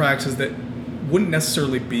certain practices that wouldn't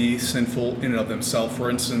necessarily be sinful in and of themselves. For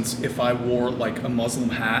instance, if I wore like a Muslim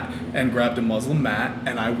hat and grabbed a Muslim mat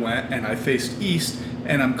and I went and I faced east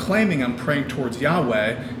and I'm claiming I'm praying towards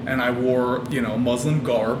Yahweh and I wore, a Muslim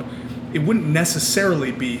garb, it wouldn't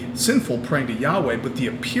necessarily be sinful praying to Yahweh, but the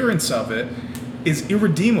appearance of it is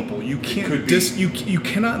irredeemable. You can't you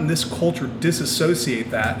cannot in this culture disassociate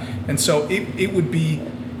that. And so it would be,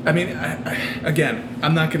 I'm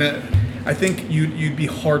not gonna, I think you'd be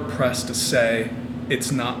hard pressed to say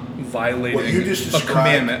it's not violating a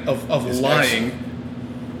commandment of lying.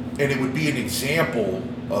 Excellent. And it would be an example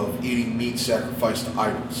of eating meat sacrificed to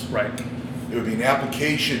idols. Right. It would be an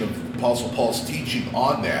application of Apostle Paul's teaching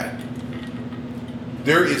on that.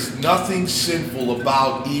 There is nothing sinful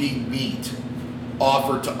about eating meat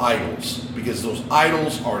offered to idols, because those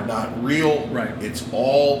idols are not real. Right. It's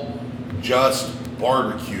all just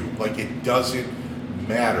barbecue. Like, it doesn't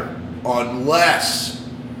matter. Unless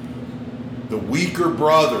the weaker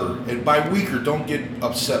brother, and by weaker, don't get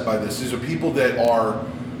upset by this. These are people that are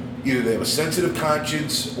either they have a sensitive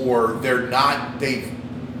conscience or they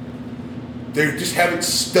just haven't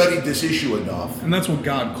studied this issue enough. And that's what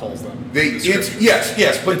God calls them.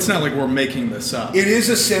 Yes, but it's not like we're making this up. It is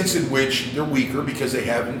a sense in which they're weaker because they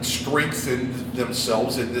haven't strengthened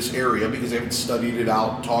themselves in this area, because they haven't studied it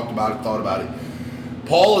out, talked about it, thought about it.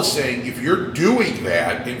 Paul is saying, if you're doing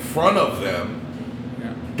that in front of them,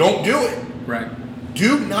 don't do it. Right.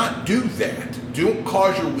 Do not do that. Don't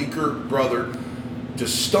cause your weaker brother to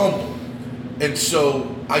stumble. And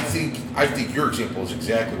so I think your example is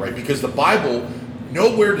exactly right, because the Bible,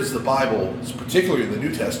 nowhere does the Bible, particularly in the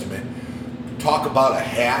New Testament, talk about a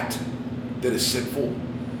hat that is sinful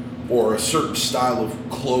or a certain style of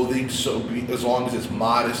clothing, as long as it's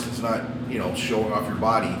modest, it's not, showing off your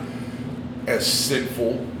body, as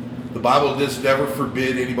sinful. The Bible does never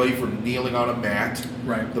forbid anybody from kneeling on a mat.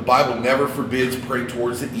 Right. The Bible never forbids praying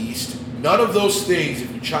towards the east. None of those things,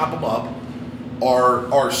 if you chop them up,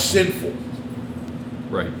 are sinful.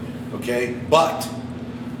 Right. Okay? But,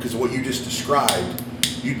 because of what you just described,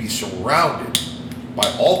 you'd be surrounded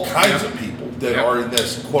by all kinds of people that are in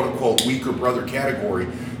this quote-unquote weaker brother category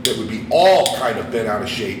that would be all kind of bent out of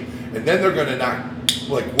shape. And then they're going to not,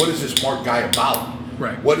 like, what is this smart guy about?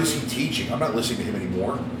 Right. What is he teaching? I'm not listening to him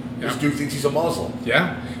anymore. This dude thinks he's a Muslim.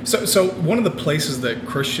 Yeah. So one of the places that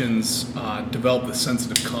Christians develop the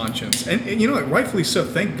sensitive conscience, and you know, rightfully so.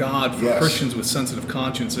 Thank God for Christians with sensitive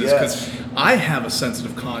consciences, because I have a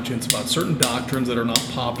sensitive conscience about certain doctrines that are not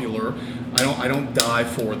popular. I don't die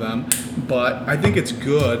for them, but I think it's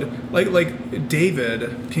good. Like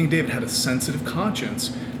David, King David had a sensitive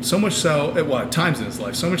conscience, so much so at times in his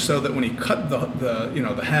life, so much so that when he cut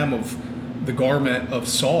the hem of the garment of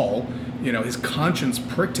Saul, you know, his conscience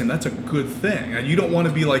pricked him. That's a good thing. And you don't want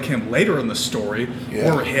to be like him later in the story,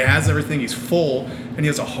 where he has everything, he's full, and he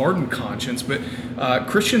has a hardened conscience. But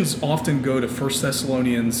Christians often go to 1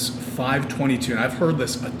 Thessalonians 5:22, and I've heard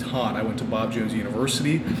this a ton. I went to Bob Jones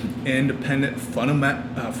University, independent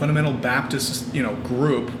fundamental Baptist,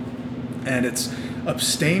 group, and it's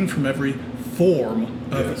abstain from every form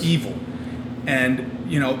of evil. And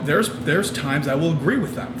there's times I will agree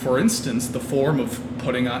with them. For instance, the form of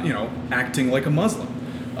putting on, acting like a Muslim.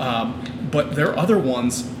 But there are other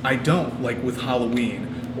ones I don't, like with Halloween,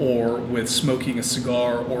 or with smoking a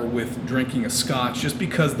cigar, or with drinking a scotch. Just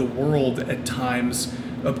because the world at times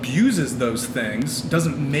abuses those things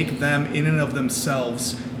doesn't make them in and of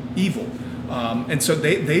themselves evil. And so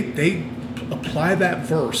they apply that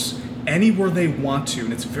verse anywhere they want to,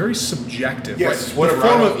 and it's very subjective. Yes, right? whatever the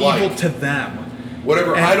form I of don't evil like. To them.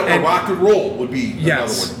 Whatever or rock and roll would be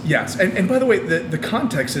another one. Yes. And by the way, the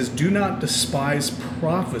context is do not despise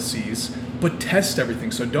prophecies, but test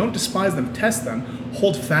everything. So don't despise them, test them,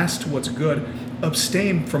 hold fast to what's good,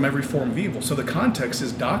 abstain from every form of evil. So the context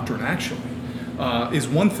is doctrine, actually, is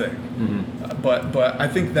one thing. Mm-hmm. But I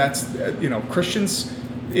think that's, Christians,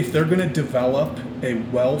 if they're going to develop a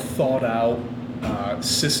well thought out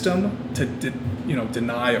system to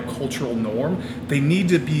deny a cultural norm, they need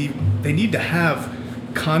to have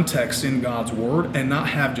context in God's word, and not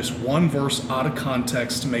have just one verse out of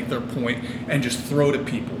context to make their point and just throw it at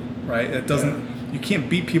people, right? It doesn't. You can't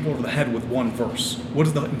beat people over the head with one verse. What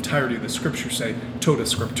does the entirety of the scripture say? Tota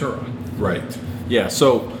scriptura. Right. Yeah.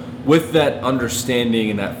 So with that understanding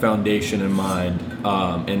and that foundation in mind,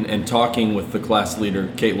 and talking with the class leader,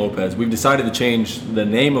 Kate Lopez, we've decided to change the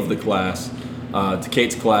name of the class to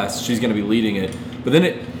Kate's class. She's going to be leading it. But then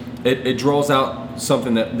it draws out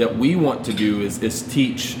something that we want to do is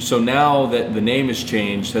teach. So now that the name has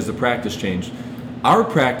changed, has the practice changed? Our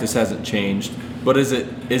practice hasn't changed, but is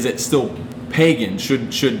it still pagan?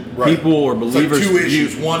 Should people or believers? It's like two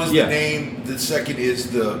issues. One is the name. The second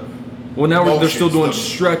is the. Well, now they're still doing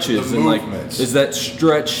stretches, the and movements. Is that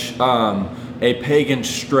stretch a pagan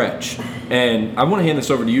stretch? And I want to hand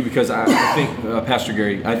this over to you, because I think Pastor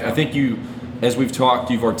Gary, I think you, as we've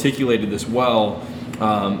talked, you've articulated this well.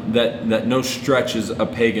 That no stretch is a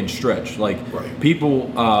pagan stretch. Like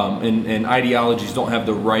people and ideologies don't have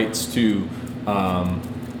the rights to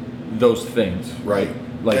those things. Right.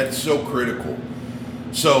 Like, that's so critical.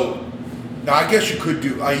 So now I guess you could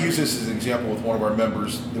do. I use this as an example with one of our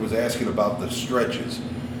members that was asking about the stretches.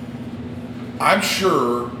 I'm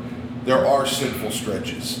sure there are sinful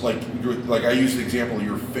stretches. Like I use the example of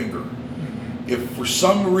your finger. If for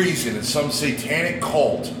some reason in some satanic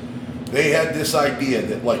cult they had this idea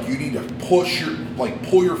that like you need to pull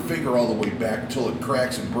your finger all the way back till it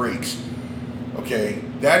cracks and breaks. Okay,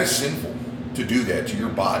 that is sinful to do that to your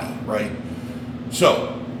body, right?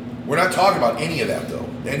 So we're not talking about any of that though,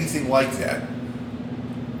 anything like that.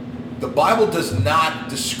 The Bible does not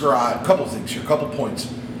describe, a couple things here, a couple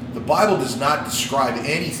points. The Bible does not describe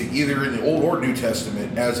anything, either in the Old or New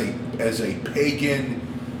Testament, as a pagan,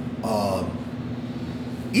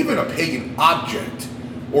 even a pagan object.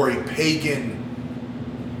 Or a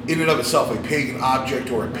pagan, in and of itself, a pagan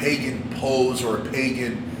object, or a pagan pose, or a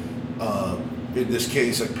pagan, in this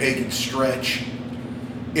case, a pagan stretch.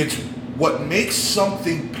 It's what makes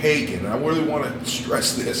something pagan, and I really want to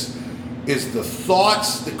stress this, is the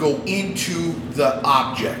thoughts that go into the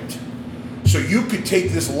object. So you could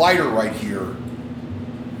take this lighter right here,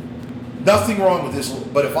 nothing wrong with this,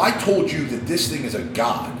 but if I told you that this thing is a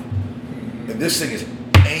god, and this thing is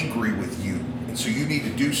angry with you, and so you need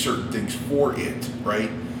to do certain things for it, right?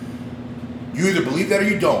 You either believe that or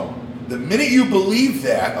you don't. The minute you believe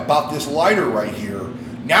that about this lighter right here,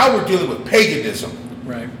 now we're dealing with paganism.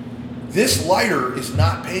 Right. This lighter is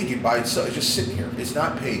not pagan by itself. It's just sitting here. It's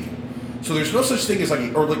not pagan. So there's no such thing as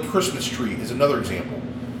like Christmas tree is another example.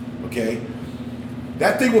 Okay?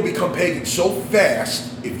 That thing will become pagan so fast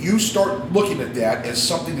if you start looking at that as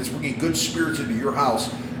something that's bringing good spirits into your house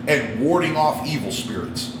and warding off evil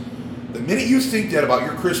spirits. The minute you think that about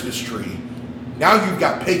your Christmas tree, now you've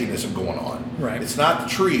got paganism going on. Right. It's not the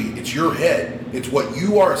tree, it's your head. It's what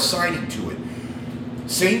you are assigning to it.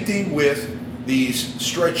 Same thing with these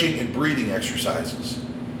stretching and breathing exercises.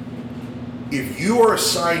 If you are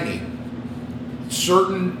assigning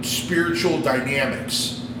certain spiritual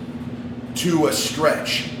dynamics to a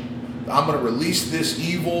stretch, I'm going to release this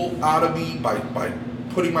evil out of me by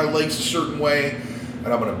putting my legs a certain way,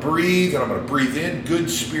 and I'm going to breathe, and I'm going to breathe in good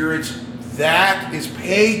spirits. That is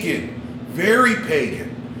pagan, very pagan.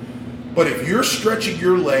 But if you're stretching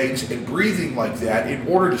your legs and breathing like that in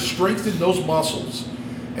order to strengthen those muscles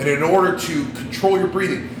and in order to control your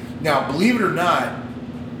breathing. Now, believe it or not,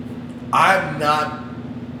 I'm not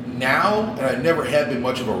now, and I never have been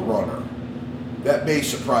much of a runner. That may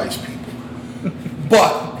surprise people.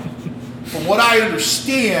 But from what I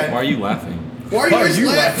understand... Why are you laughing? Why are you guys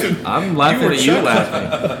laughing? I'm laughing at you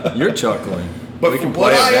laughing. You're chuckling. But from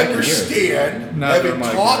what I understand, having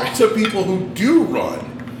talked to people who do run,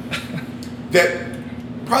 that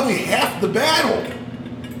probably half the battle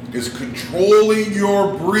is controlling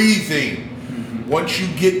your breathing once you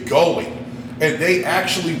get going. And they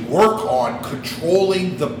actually work on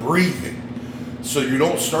controlling the breathing so you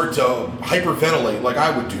don't start to hyperventilate like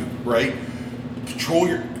I would do, right?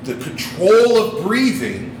 The control of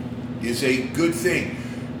breathing is a good thing.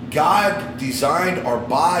 God designed our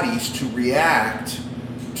bodies to react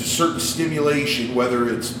to certain stimulation, whether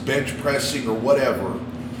it's bench pressing or whatever,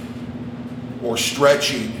 or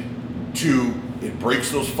stretching, it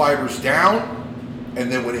breaks those fibers down,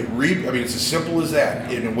 and then when it's as simple as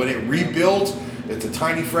that. And when it rebuilds, it's a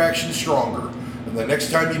tiny fraction stronger. And the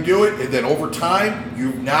next time you do it, and then over time,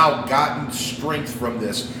 you've now gotten strength from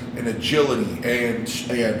this, and agility, and there's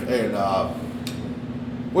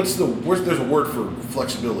a word for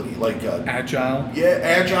flexibility, like agile. Yeah,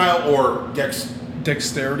 agile or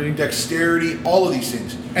dexterity. Dexterity, all of these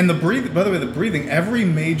things. And the breathing. By the way, the breathing. Every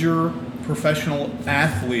major professional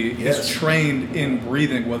athlete is trained in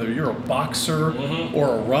breathing, whether you're a boxer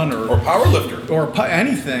or a runner or powerlifter or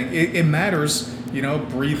anything. It matters.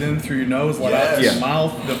 Breathe in through your nose, let out through your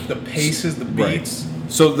mouth. The paces, the beats.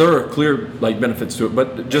 Right. So there are clear benefits to it,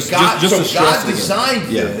 but just God to stress designed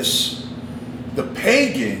this. The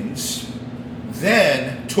pagans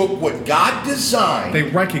then took what God designed. They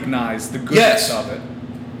recognized the goodness of it.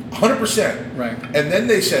 100%. Right. And then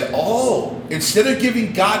they said, instead of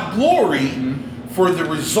giving God glory for the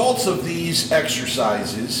results of these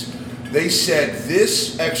exercises, they said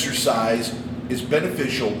this exercise is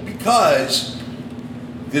beneficial because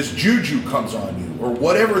this juju comes on you, or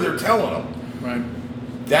whatever they're telling them. Right.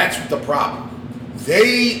 That's the problem.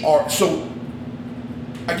 They are, so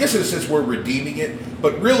I guess in a sense we're redeeming it,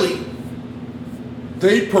 but really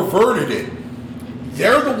they perverted it.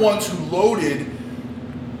 They're the ones who loaded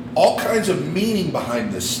all kinds of meaning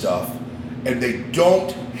behind this stuff, and they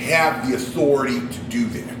don't have the authority to do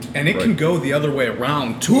that. And it can go the other way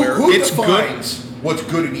around to where who it's defines what's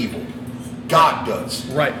good and evil? God does.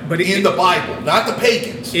 Right, but in the Bible, not the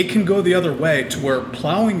pagans. It can go the other way to where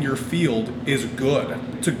plowing your field is good.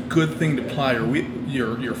 It's a good thing to plow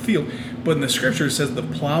your field. But in the scripture it says the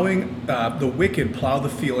wicked plow the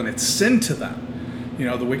field, and it's sin to them.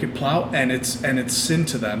 The wicked plow, and it's sin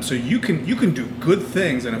to them. So you can do good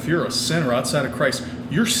things, and if you're a sinner outside of Christ,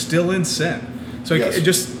 you're still in sin. So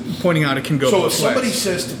just pointing out, it can go. So both if somebody ways.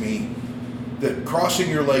 says to me that crossing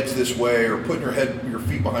your legs this way, or putting your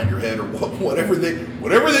feet behind your head, or whatever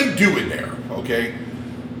they do in there, okay,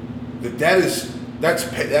 that's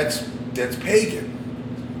pagan.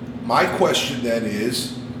 My question then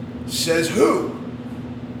is, says who?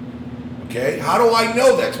 Okay, how do I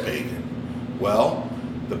know that's pagan? Well,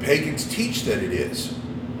 the pagans teach that it is.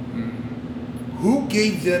 Who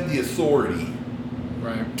gave them the authority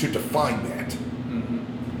to define that?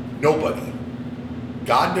 Nobody.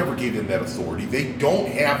 God never gave them that authority. They don't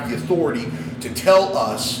have the authority to tell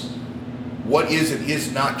us what is and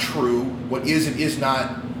is not true, what is and is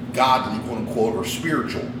not godly, quote unquote, or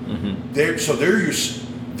spiritual.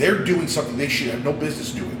 They're doing something they should have no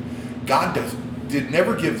business doing. God did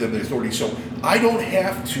never give them the authority. So I don't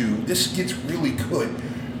have to, this gets really good,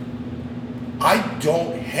 I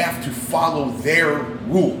don't have to follow their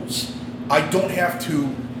rules. I don't have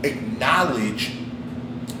to acknowledge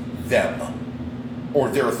them or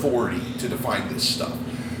their authority to define this stuff.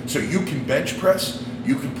 So you can bench press,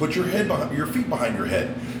 you can put your feet behind your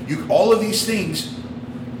head. All of these things,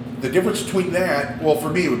 the difference between that, well, for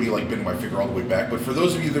me it would be like bending my finger all the way back, but for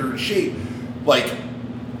those of you that are in shape, like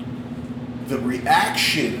the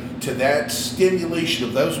reaction to that stimulation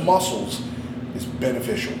of those muscles is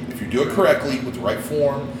beneficial. If you do it correctly with the right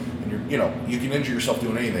form, and you can injure yourself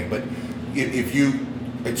doing anything, but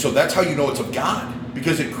and so that's how you know it's of God,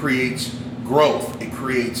 because it creates growth, it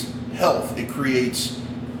creates health. It creates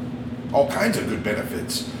all kinds of good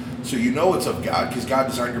benefits. So you know it's of God because God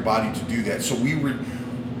designed your body to do that. So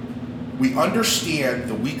we understand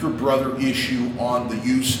the weaker brother issue on the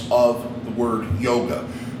use of the word yoga,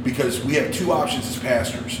 because we have two options as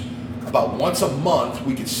pastors. About once a month,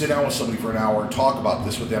 we could sit down with somebody for an hour and talk about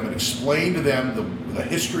this with them and explain to them the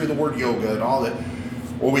history of the word yoga and all that.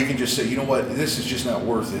 Or we can just say, you know what, this is just not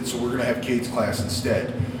worth it, so we're going to have Kate's class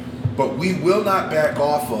instead. But we will not back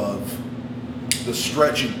off of the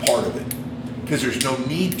stretching part of it, because there's no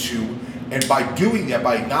need to. And by doing that,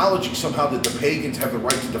 by acknowledging somehow that the pagans have the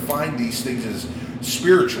right to define these things as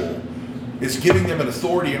spiritual, it's giving them an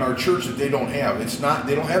authority in our church that they don't have.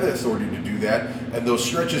 They don't have the authority to do that, and those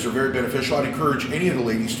stretches are very beneficial. I'd encourage any of the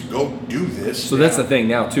ladies to go do this. So that's the thing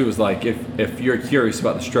now too, is like if you're curious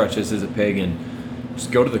about the stretches as a pagan,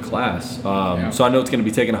 just go to the class. So I know it's going to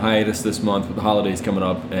be taking a hiatus this month with the holidays coming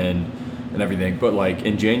up and everything, but like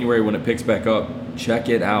in January when it picks back up, check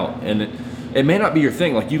it out. And it may not be your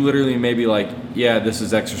thing. Like you literally may be like, yeah, this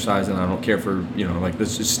is exercise and I don't care for, like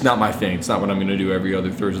this is not my thing. It's not what I'm going to do every other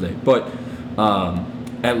Thursday. But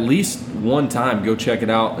at least one time go check it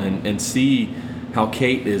out and see how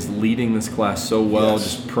Kate is leading this class so well.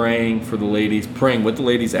 Yes. Just praying for the ladies, praying with the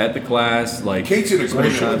ladies at the class. Like Kate's in a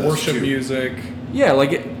great worship music. Yeah,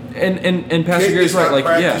 like and Pastor Kate Gary's right. Like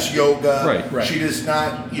practice yoga. Right. She does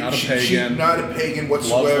not. Not a pagan. She's not a pagan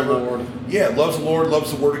whatsoever. Loves the Lord. Yeah, loves the Lord,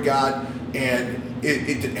 loves the Word of God, and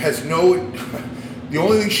it has no. The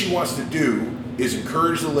only thing she wants to do is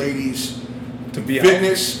encourage the ladies to be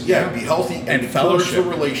fitness, healthy. Be healthy, and encourage the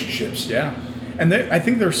relationships. Yeah. And I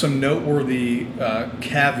think there's some noteworthy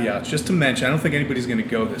caveats, just to mention. I don't think anybody's going to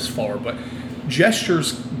go this far, but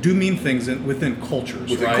gestures do mean things within cultures,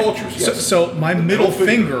 right? Within cultures, yes. So my middle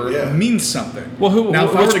finger means something. Well,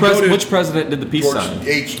 which president did the peace sign?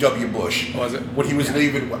 H.W. Bush. Was it? When he was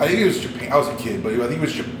leaving, I think it was Japan. I was a kid, but I think it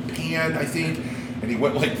was Japan, and he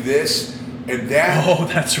went like this. And that,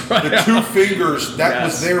 that's right. The two fingers, that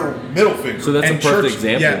was their middle finger. So that's a perfect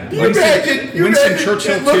example. Yeah. Winston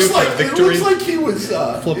Churchill too for victory. It looks like he was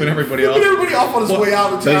flipping everybody off on his way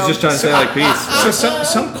out of town. So he's just trying to say like peace. So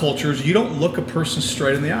some cultures, you don't look a person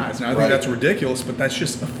straight in the eyes. Now I think that's ridiculous, but that's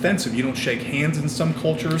just offensive. You don't shake hands in some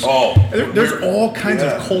cultures. There's all kinds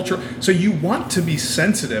of culture. So you want to be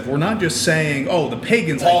sensitive. We're not just saying, the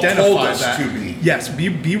pagans identify that. To be. Yes,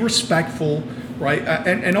 be respectful. Right,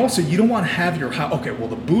 and also you don't want to have your house. Okay, well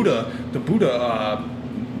the Buddha,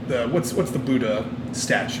 what's the Buddha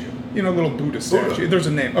statue? Little Buddha statue. There's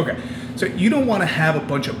a name. Okay, so you don't want to have a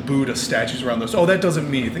bunch of Buddha statues around those. That doesn't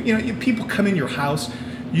mean anything. People come in your house.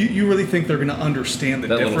 You really think they're going to understand the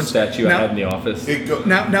difference? Little statue I had in the office.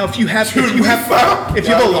 Now, if you have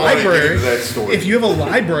a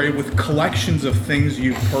library with collections of things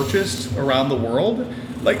you've purchased around the world.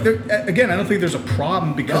 Again, I don't think there's a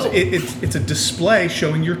problem because it's a display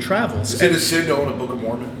showing your travels. Is it a sin to own a Book of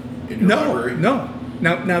Mormon in your library? No.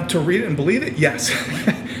 Now to read it and believe it, yes.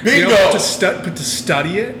 Bingo! But to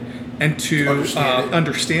study it and to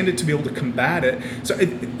understand it, to be able to combat it. So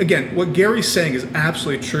again, what Gary's saying is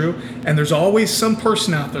absolutely true. And there's always some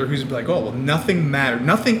person out there who's like, nothing matters.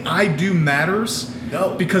 Nothing I do matters.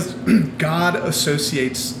 No. Because God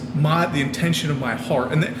associates the intention of my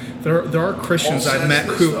heart, and there are Christians I've met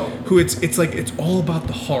who it's like it's all about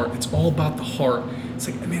the heart. It's all about the heart. It's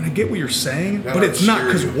like, man, I get what you're saying, but it's not,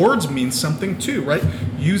 because words mean something too, right?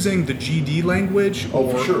 Using the GD language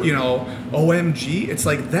or OMG, it's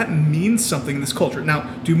like that means something in this culture. Now,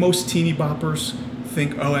 do most teeny boppers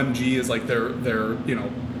think OMG is like they're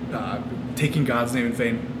taking God's name in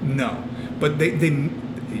vain? No, but they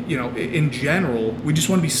in general, we just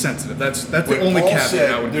want to be sensitive. That's the only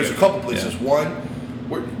caveat I would give. There's a couple places. Yeah.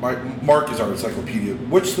 One, Mark is our encyclopedia.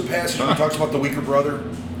 Which the passage he talks about the weaker brother?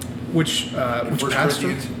 Which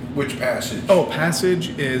pastor? Which passage?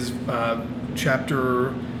 Passage is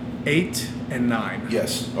chapter 8 and 9.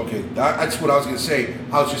 Yes. Okay. That's what I was going to say.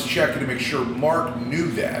 I was just checking to make sure Mark knew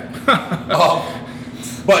that.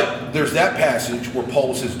 But there's that passage where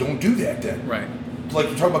Paul says, "Don't do that." Then. Right. Like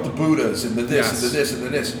you're talking about the Buddhas and the this and the this and the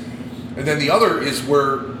this, and then the other is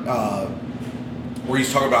where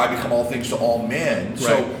he's talking about I become all things to all men. Right.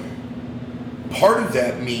 So part of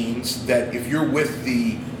that means that if you're with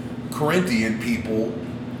the Corinthian people,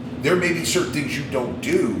 there may be certain things you don't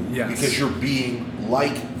do because you're being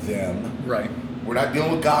like them. Right. We're not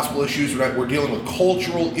dealing with gospel issues. We're dealing with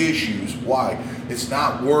cultural issues. Why? It's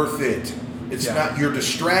not worth it. It's not. You're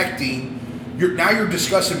distracting. You're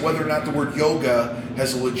discussing whether or not the word yoga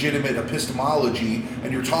has a legitimate epistemology,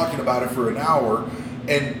 and you're talking about it for an hour.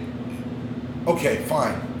 And okay,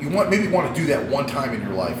 fine. you maybe want to do that one time in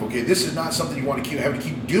your life. Okay, this is not something you want to have to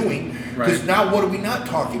keep doing, because now what are we not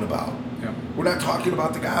talking about? Yeah. We're not talking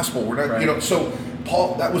about the gospel. We're not, So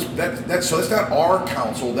Paul, so that's not our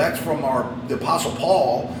counsel. That's from the Apostle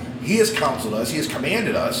Paul. He has counseled us. He has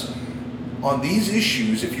commanded us on these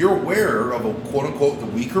issues. If you're aware of a quote unquote the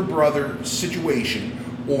weaker brother situation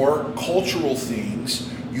or cultural things,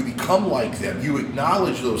 you become like them. You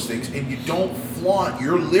acknowledge those things, and you don't flaunt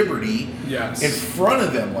your liberty in front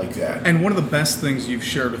of them like that. And one of the best things you've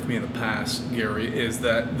shared with me in the past, Gary, is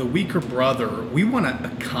that the weaker brother, we want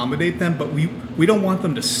to accommodate them, but we don't want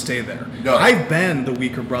them to stay there. No. I've been the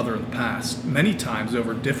weaker brother in the past many times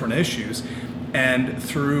over different issues, and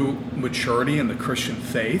through maturity in the Christian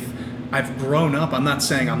faith, I've grown up. I'm not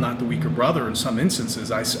saying I'm not the weaker brother in some instances.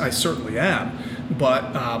 I certainly am,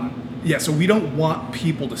 but so we don't want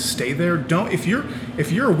people to stay there. If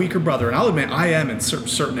you're a weaker brother, and I'll admit I am in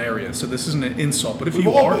certain areas, so this isn't an insult, but if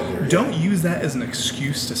you are, don't use that as an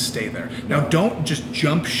excuse to stay there. Now, don't just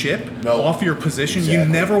jump ship off your position. Exactly.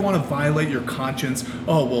 You never want to violate your conscience.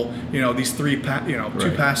 Oh, well, these two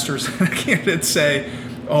pastors and a candidate say,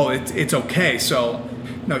 oh, it's okay. So,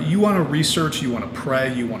 no, you want to research, you want to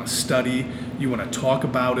pray, you want to study, you want to talk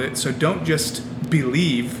about it. So don't just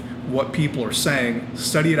believe what people are saying.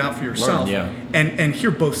 Study it out for yourself. Learn, and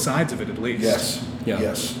hear both sides of it at least. Yes. Yeah.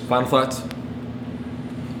 Yes. Final thoughts?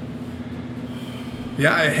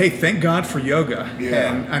 Yeah. Hey, thank God for yoga.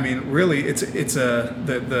 Yeah. And I mean, really, it's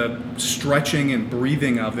the stretching and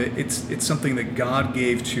breathing of it. It's something that God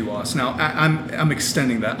gave to us. Now, I'm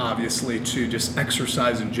extending that obviously to just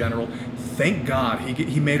exercise in general. Thank God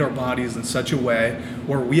He made our bodies in such a way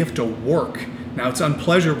where we have to work. Now, it's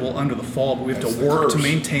unpleasurable under the fall, but we have to work to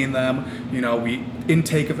maintain them. We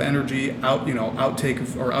intake of energy, outflow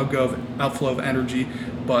of energy.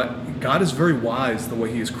 But God is very wise the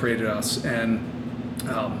way He has created us, and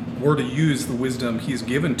we're to use the wisdom He's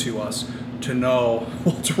given to us to know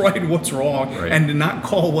what's right and what's wrong, and to not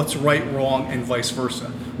call what's right wrong and vice versa,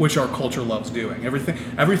 which our culture loves doing.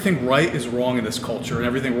 Everything right is wrong in this culture, and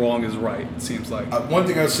everything wrong is right, it seems like. One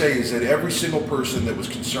thing I would say is that every single person that was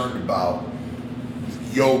concerned about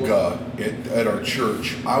yoga at our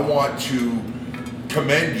church, I want to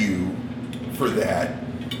commend you for that,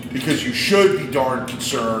 because you should be darn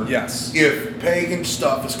concerned if pagan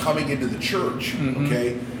stuff is coming into the church,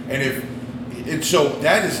 okay? And so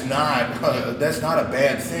that is that's not a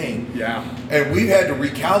bad thing. Yeah. And we've had to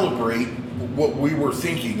recalibrate what we were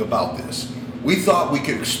thinking about this. We thought we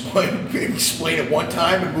could explain it one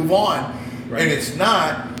time and move on, and it's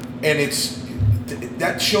not. And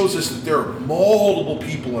that shows us that there are multiple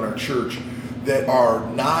people in our church that are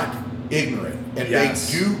not ignorant, and they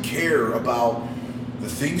do care about the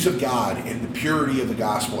things of God and the purity of the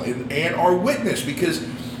gospel and our witness, because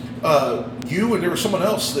you and there was someone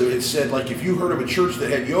else that had said, like, if you heard of a church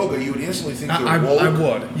that had yoga, you would instantly think they were woke. I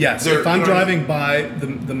would, yes. If I'm driving by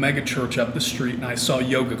the mega church up the street and I saw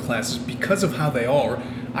yoga classes, because of how they are,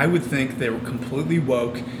 I would think they were completely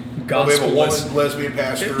woke. Gospel, they have a woman, lesbian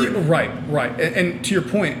pastor. Right. And to your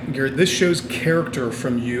point, Garrett, this shows character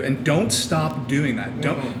from you, and don't stop doing that.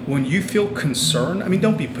 When you feel concern, I mean,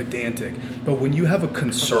 don't be pedantic, but when you have a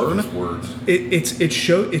concern, it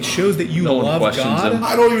shows that you love God.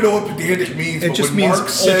 I don't even know what pedantic means. It just means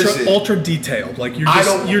ultra detailed. Like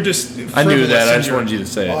you're just. I knew that. I just wanted you to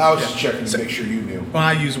say it. Well, I was just checking to make sure you knew. Well,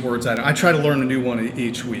 I use words. I try to learn a new one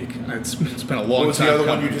each week. It's been a long time. What was the other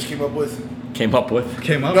one you just came up with? No,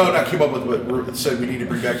 not came up with, but it said we need to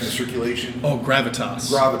bring back the circulation. Oh, gravitas.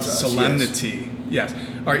 Solemnity. Yes.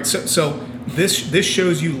 All right. So this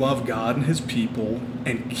shows you love God and His people,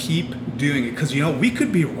 and keep doing it, because we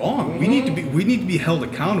could be wrong. We need to be held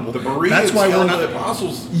accountable. The Bereans held the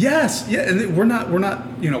apostles. Yes. Yeah. And we're not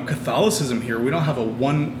Catholicism here. We don't have a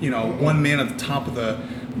one man at the top of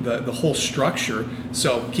the whole structure.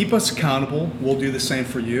 So keep us accountable. We'll do the same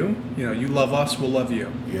for you. You love us, we'll love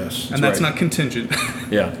you. Yes. And that's not contingent.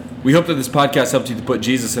 Yeah. We hope that this podcast helped you to put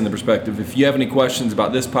Jesus in the perspective. If you have any questions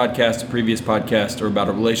about this podcast, a previous podcast, or about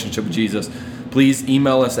a relationship with Jesus, please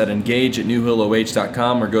email us at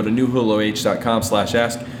engage@newhilloh.com or go to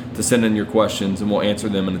newhilloh.com/ask to send in your questions, and we'll answer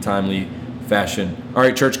them in a timely fashion. All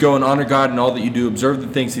right, church, go and honor God in all that you do. Observe the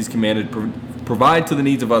things He's commanded. Provide to the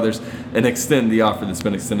needs of others, and extend the offer that's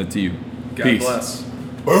been extended to you. God bless.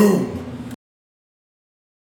 Boom.